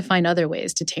trying to find other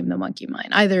ways to tame the monkey mind,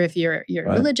 either if you're right.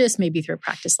 religious, maybe through a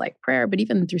practice like prayer, but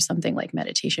even through something like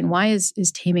meditation. Why is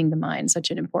taming the mind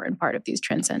such an important part of these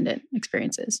transcendent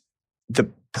experiences? The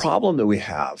problem that we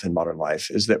have in modern life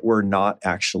is that we're not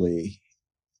actually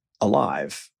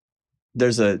alive.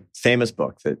 There's a famous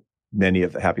book that many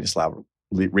of the Happiness Lab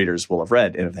readers will have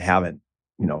read, and if they haven't,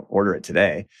 order it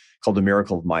today, called The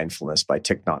Miracle of Mindfulness by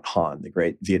Thich Nhat Hanh, the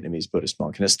great Vietnamese Buddhist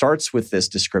monk. And it starts with this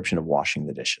description of washing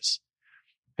the dishes.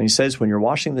 And he says, when you're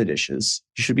washing the dishes,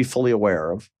 you should be fully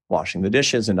aware of washing the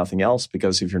dishes and nothing else,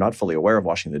 because if you're not fully aware of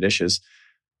washing the dishes,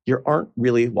 you aren't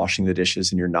really washing the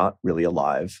dishes and you're not really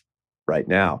alive right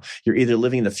now. You're either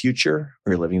living in the future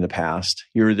or you're living in the past.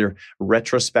 You're either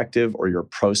retrospective or you're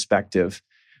prospective,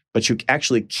 but you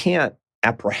actually can't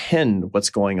apprehend what's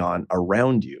going on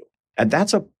around you. And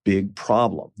that's a big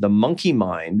problem. The monkey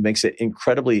mind makes it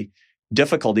incredibly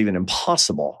difficult, even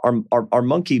impossible. Our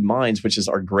monkey minds, which is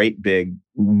our great big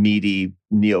meaty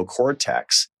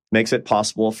neocortex, makes it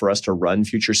possible for us to run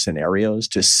future scenarios,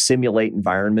 to simulate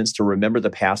environments, to remember the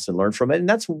past and learn from it. And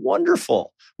that's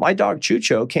wonderful. My dog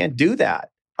Chucho can't do that.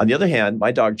 On the other hand,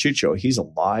 my dog Chucho, he's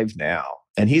alive now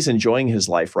and he's enjoying his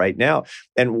life right now.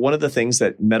 And one of the things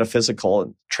that metaphysical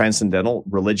and transcendental,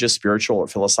 religious, spiritual, or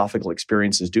philosophical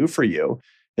experiences do for you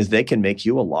is they can make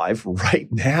you alive right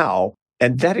now.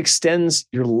 And that extends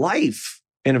your life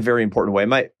in a very important way.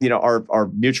 Our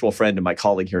mutual friend and my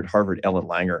colleague here at Harvard, Ellen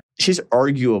Langer, she's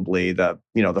arguably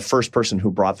the first person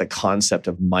who brought the concept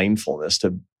of mindfulness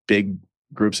to big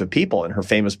groups of people in her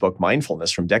famous book,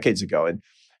 Mindfulness, from decades ago. And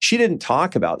she didn't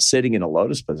talk about sitting in a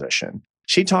lotus position.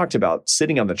 She talked about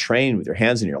sitting on the train with your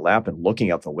hands in your lap and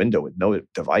looking out the window with no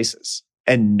devices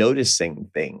and noticing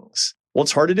things. Well,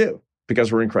 it's hard to do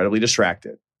because we're incredibly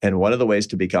distracted. And one of the ways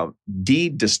to become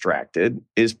de-distracted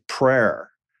is prayer,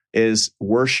 is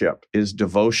worship, is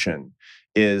devotion,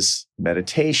 is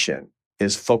meditation,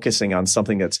 is focusing on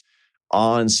something that's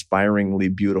awe-inspiringly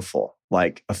beautiful,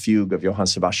 like a fugue of Johann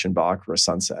Sebastian Bach or a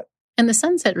sunset. And the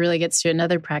sunset really gets to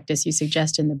another practice you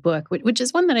suggest in the book, which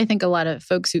is one that I think a lot of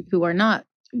folks who are not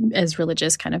as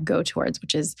religious kind of go towards,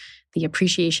 which is the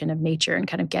appreciation of nature and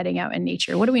kind of getting out in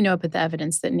nature. What do we know about the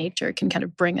evidence that nature can kind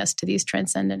of bring us to these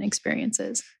transcendent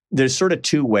experiences? There's sort of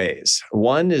two ways.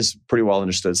 One is pretty well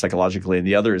understood psychologically, and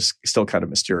the other is still kind of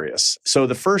mysterious. So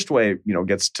the first way,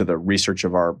 gets to the research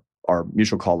of our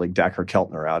mutual colleague, Dacher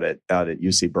Keltner out at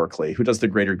UC Berkeley, who does the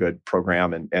Greater Good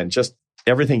program, and just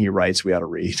everything he writes, we ought to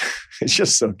read. It's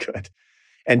just so good.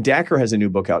 And Dacher has a new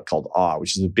book out called Awe,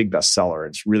 which is a big bestseller.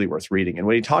 It's really worth reading. And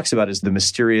what he talks about is the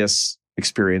mysterious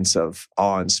experience of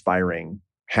awe-inspiring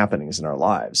happenings in our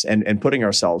lives and putting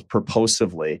ourselves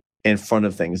purposively in front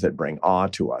of things that bring awe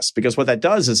to us. Because what that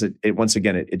does is it once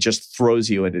again, it just throws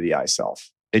you into the I self.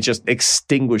 It just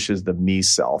extinguishes the me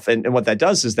self. And what that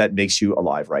does is that makes you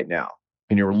alive right now.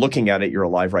 And you're looking at it, you're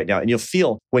alive right now. And you'll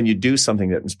feel when you do something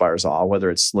that inspires awe,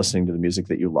 whether it's listening to the music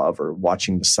that you love or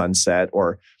watching the sunset,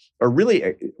 or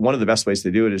really one of the best ways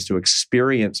to do it is to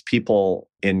experience people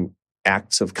in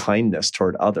acts of kindness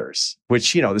toward others,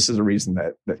 which, this is a reason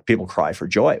that people cry for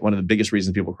joy. One of the biggest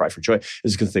reasons people cry for joy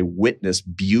is because they witness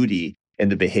beauty in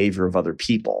the behavior of other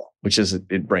people, which is,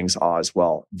 it brings awe as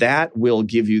well. That will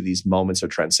give you these moments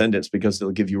of transcendence because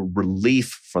they'll give you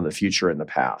relief from the future and the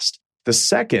past. The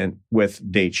second with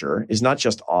nature is not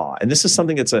just awe. And this is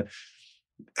something that's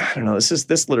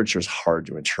this literature is hard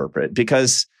to interpret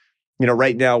because,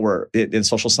 right now we're in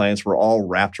social science, we're all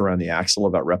wrapped around the axle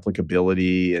about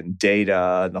replicability and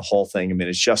data and the whole thing. I mean,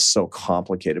 it's just so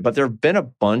complicated. But there have been a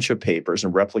bunch of papers,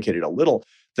 and replicated a little,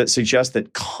 that suggest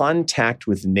that contact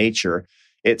with nature,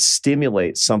 it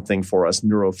stimulates something for us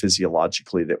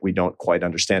neurophysiologically that we don't quite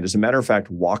understand. As a matter of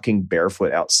fact, walking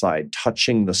barefoot outside,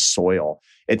 touching the soil,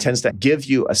 it tends to give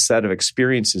you a set of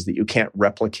experiences that you can't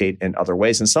replicate in other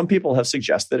ways. And some people have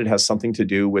suggested it has something to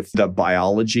do with the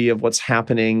biology of what's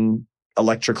happening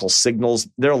electrical signals.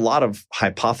 There are a lot of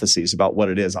hypotheses about what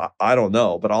it is. I don't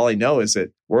know, but all I know is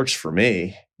it works for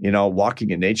me. Walking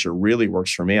in nature really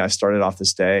works for me. I started off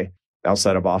this day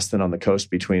outside of Boston on the coast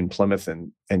between Plymouth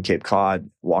and Cape Cod,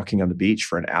 walking on the beach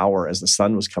for an hour as the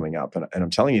sun was coming up. And I'm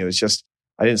telling you, it's just,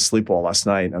 I didn't sleep well last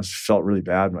night. And I felt really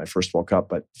bad when I first woke up,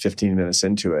 but 15 minutes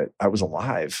into it, I was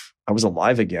alive. I was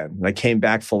alive again. And I came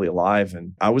back fully alive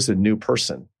and I was a new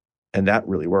person. And that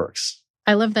really works.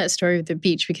 I love that story of the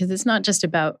beach because it's not just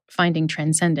about finding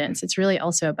transcendence. It's really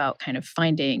also about kind of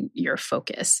finding your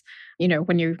focus.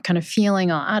 When you're kind of feeling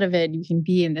all out of it, you can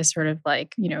be in this sort of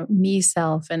like, me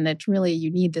self, and that really you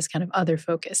need this kind of other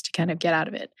focus to kind of get out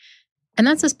of it. And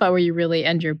that's the spot where you really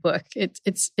end your book.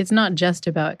 It's not just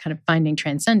about kind of finding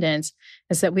transcendence.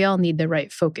 It's that we all need the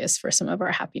right focus for some of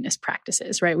our happiness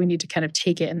practices, right? We need to kind of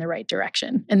take it in the right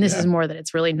direction. And this is more that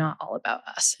it's really not all about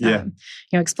us. Yeah.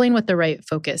 Explain what the right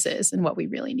focus is and what we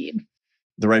really need.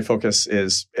 The right focus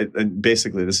is, and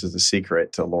basically this is the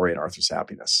secret to Lori and Arthur's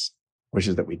happiness, which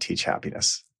is that we teach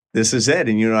happiness. This is it.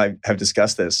 And you and I have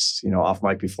discussed this, off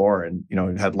mic before, and,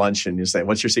 had lunch, and you say,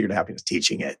 what's your secret to happiness?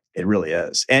 Teaching it. It really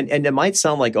is. And it might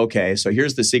sound like, okay, so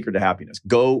here's the secret to happiness.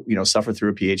 Go, suffer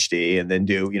through a PhD and then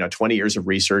do, 20 years of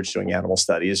research doing animal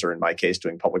studies, or in my case,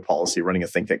 doing public policy, running a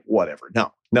think tank, whatever.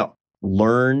 No.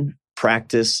 Learn,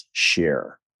 practice,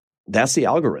 share. That's the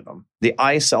algorithm, the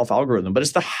I self algorithm, but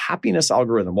it's the happiness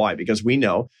algorithm. Why? Because we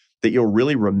know that you'll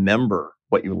really remember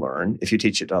what you learn if you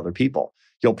teach it to other people.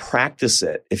 You'll practice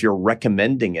it if you're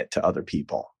recommending it to other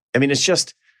people. I mean, it's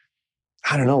just,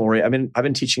 I don't know, Lori. I've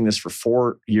been teaching this for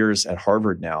 4 years at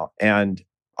Harvard now. And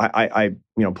I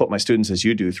put my students, as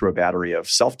you do, through a battery of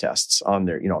self-tests on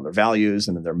their, on their values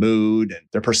and their mood and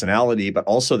their personality, but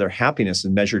also their happiness is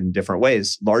measured in different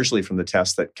ways, largely from the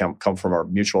tests that come from our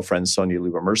mutual friend, Sonia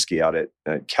Lubomirsky out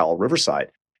at Cal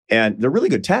Riverside. And they're really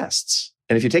good tests.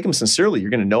 And if you take them sincerely, you're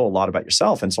going to know a lot about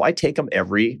yourself. And so I take them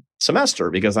every semester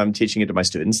because I'm teaching it to my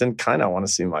students and kind of want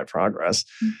to see my progress.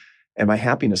 Mm-hmm. And my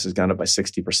happiness has gone up by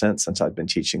 60% since I've been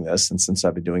teaching this, and since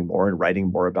I've been doing more and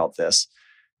writing more about this,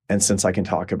 and since I can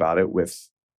talk about it with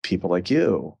people like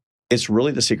you. It's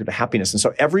really the secret to happiness. And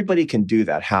so everybody can do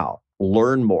that. How?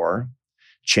 Learn more,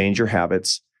 change your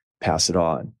habits, pass it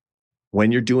on.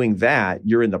 When you're doing that,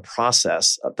 you're in the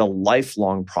process, the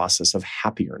lifelong process of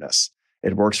happiness.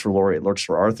 It works for Lori, it works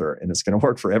for Arthur, and it's going to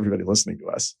work for everybody listening to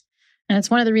us. And it's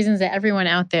one of the reasons that everyone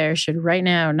out there should right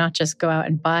now not just go out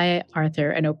and buy Arthur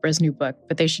and Oprah's new book,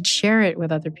 but they should share it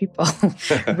with other people.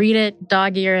 Read it,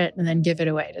 dog ear it, and then give it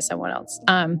away to someone else.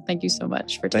 Thank you so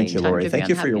much for taking time. Thank you, Lori. Thank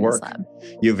you for your work. Lab.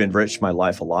 You've enriched my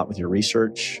life a lot with your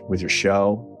research, with your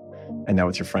show, and now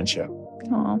with your friendship.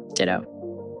 Oh, ditto.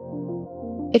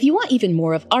 If you want even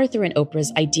more of Arthur and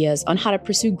Oprah's ideas on how to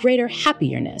pursue greater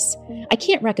happiness, I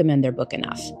can't recommend their book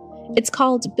enough. It's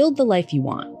called Build the Life You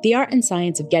Want, The Art and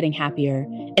Science of Getting Happier,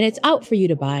 and it's out for you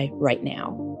to buy right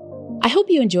now. I hope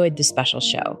you enjoyed this special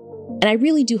show, and I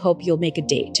really do hope you'll make a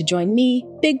date to join me,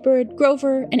 Big Bird,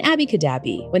 Grover, and Abby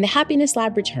Kadabi when the Happiness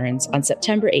Lab returns on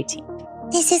September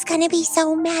 18th. This is going to be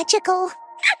so magical.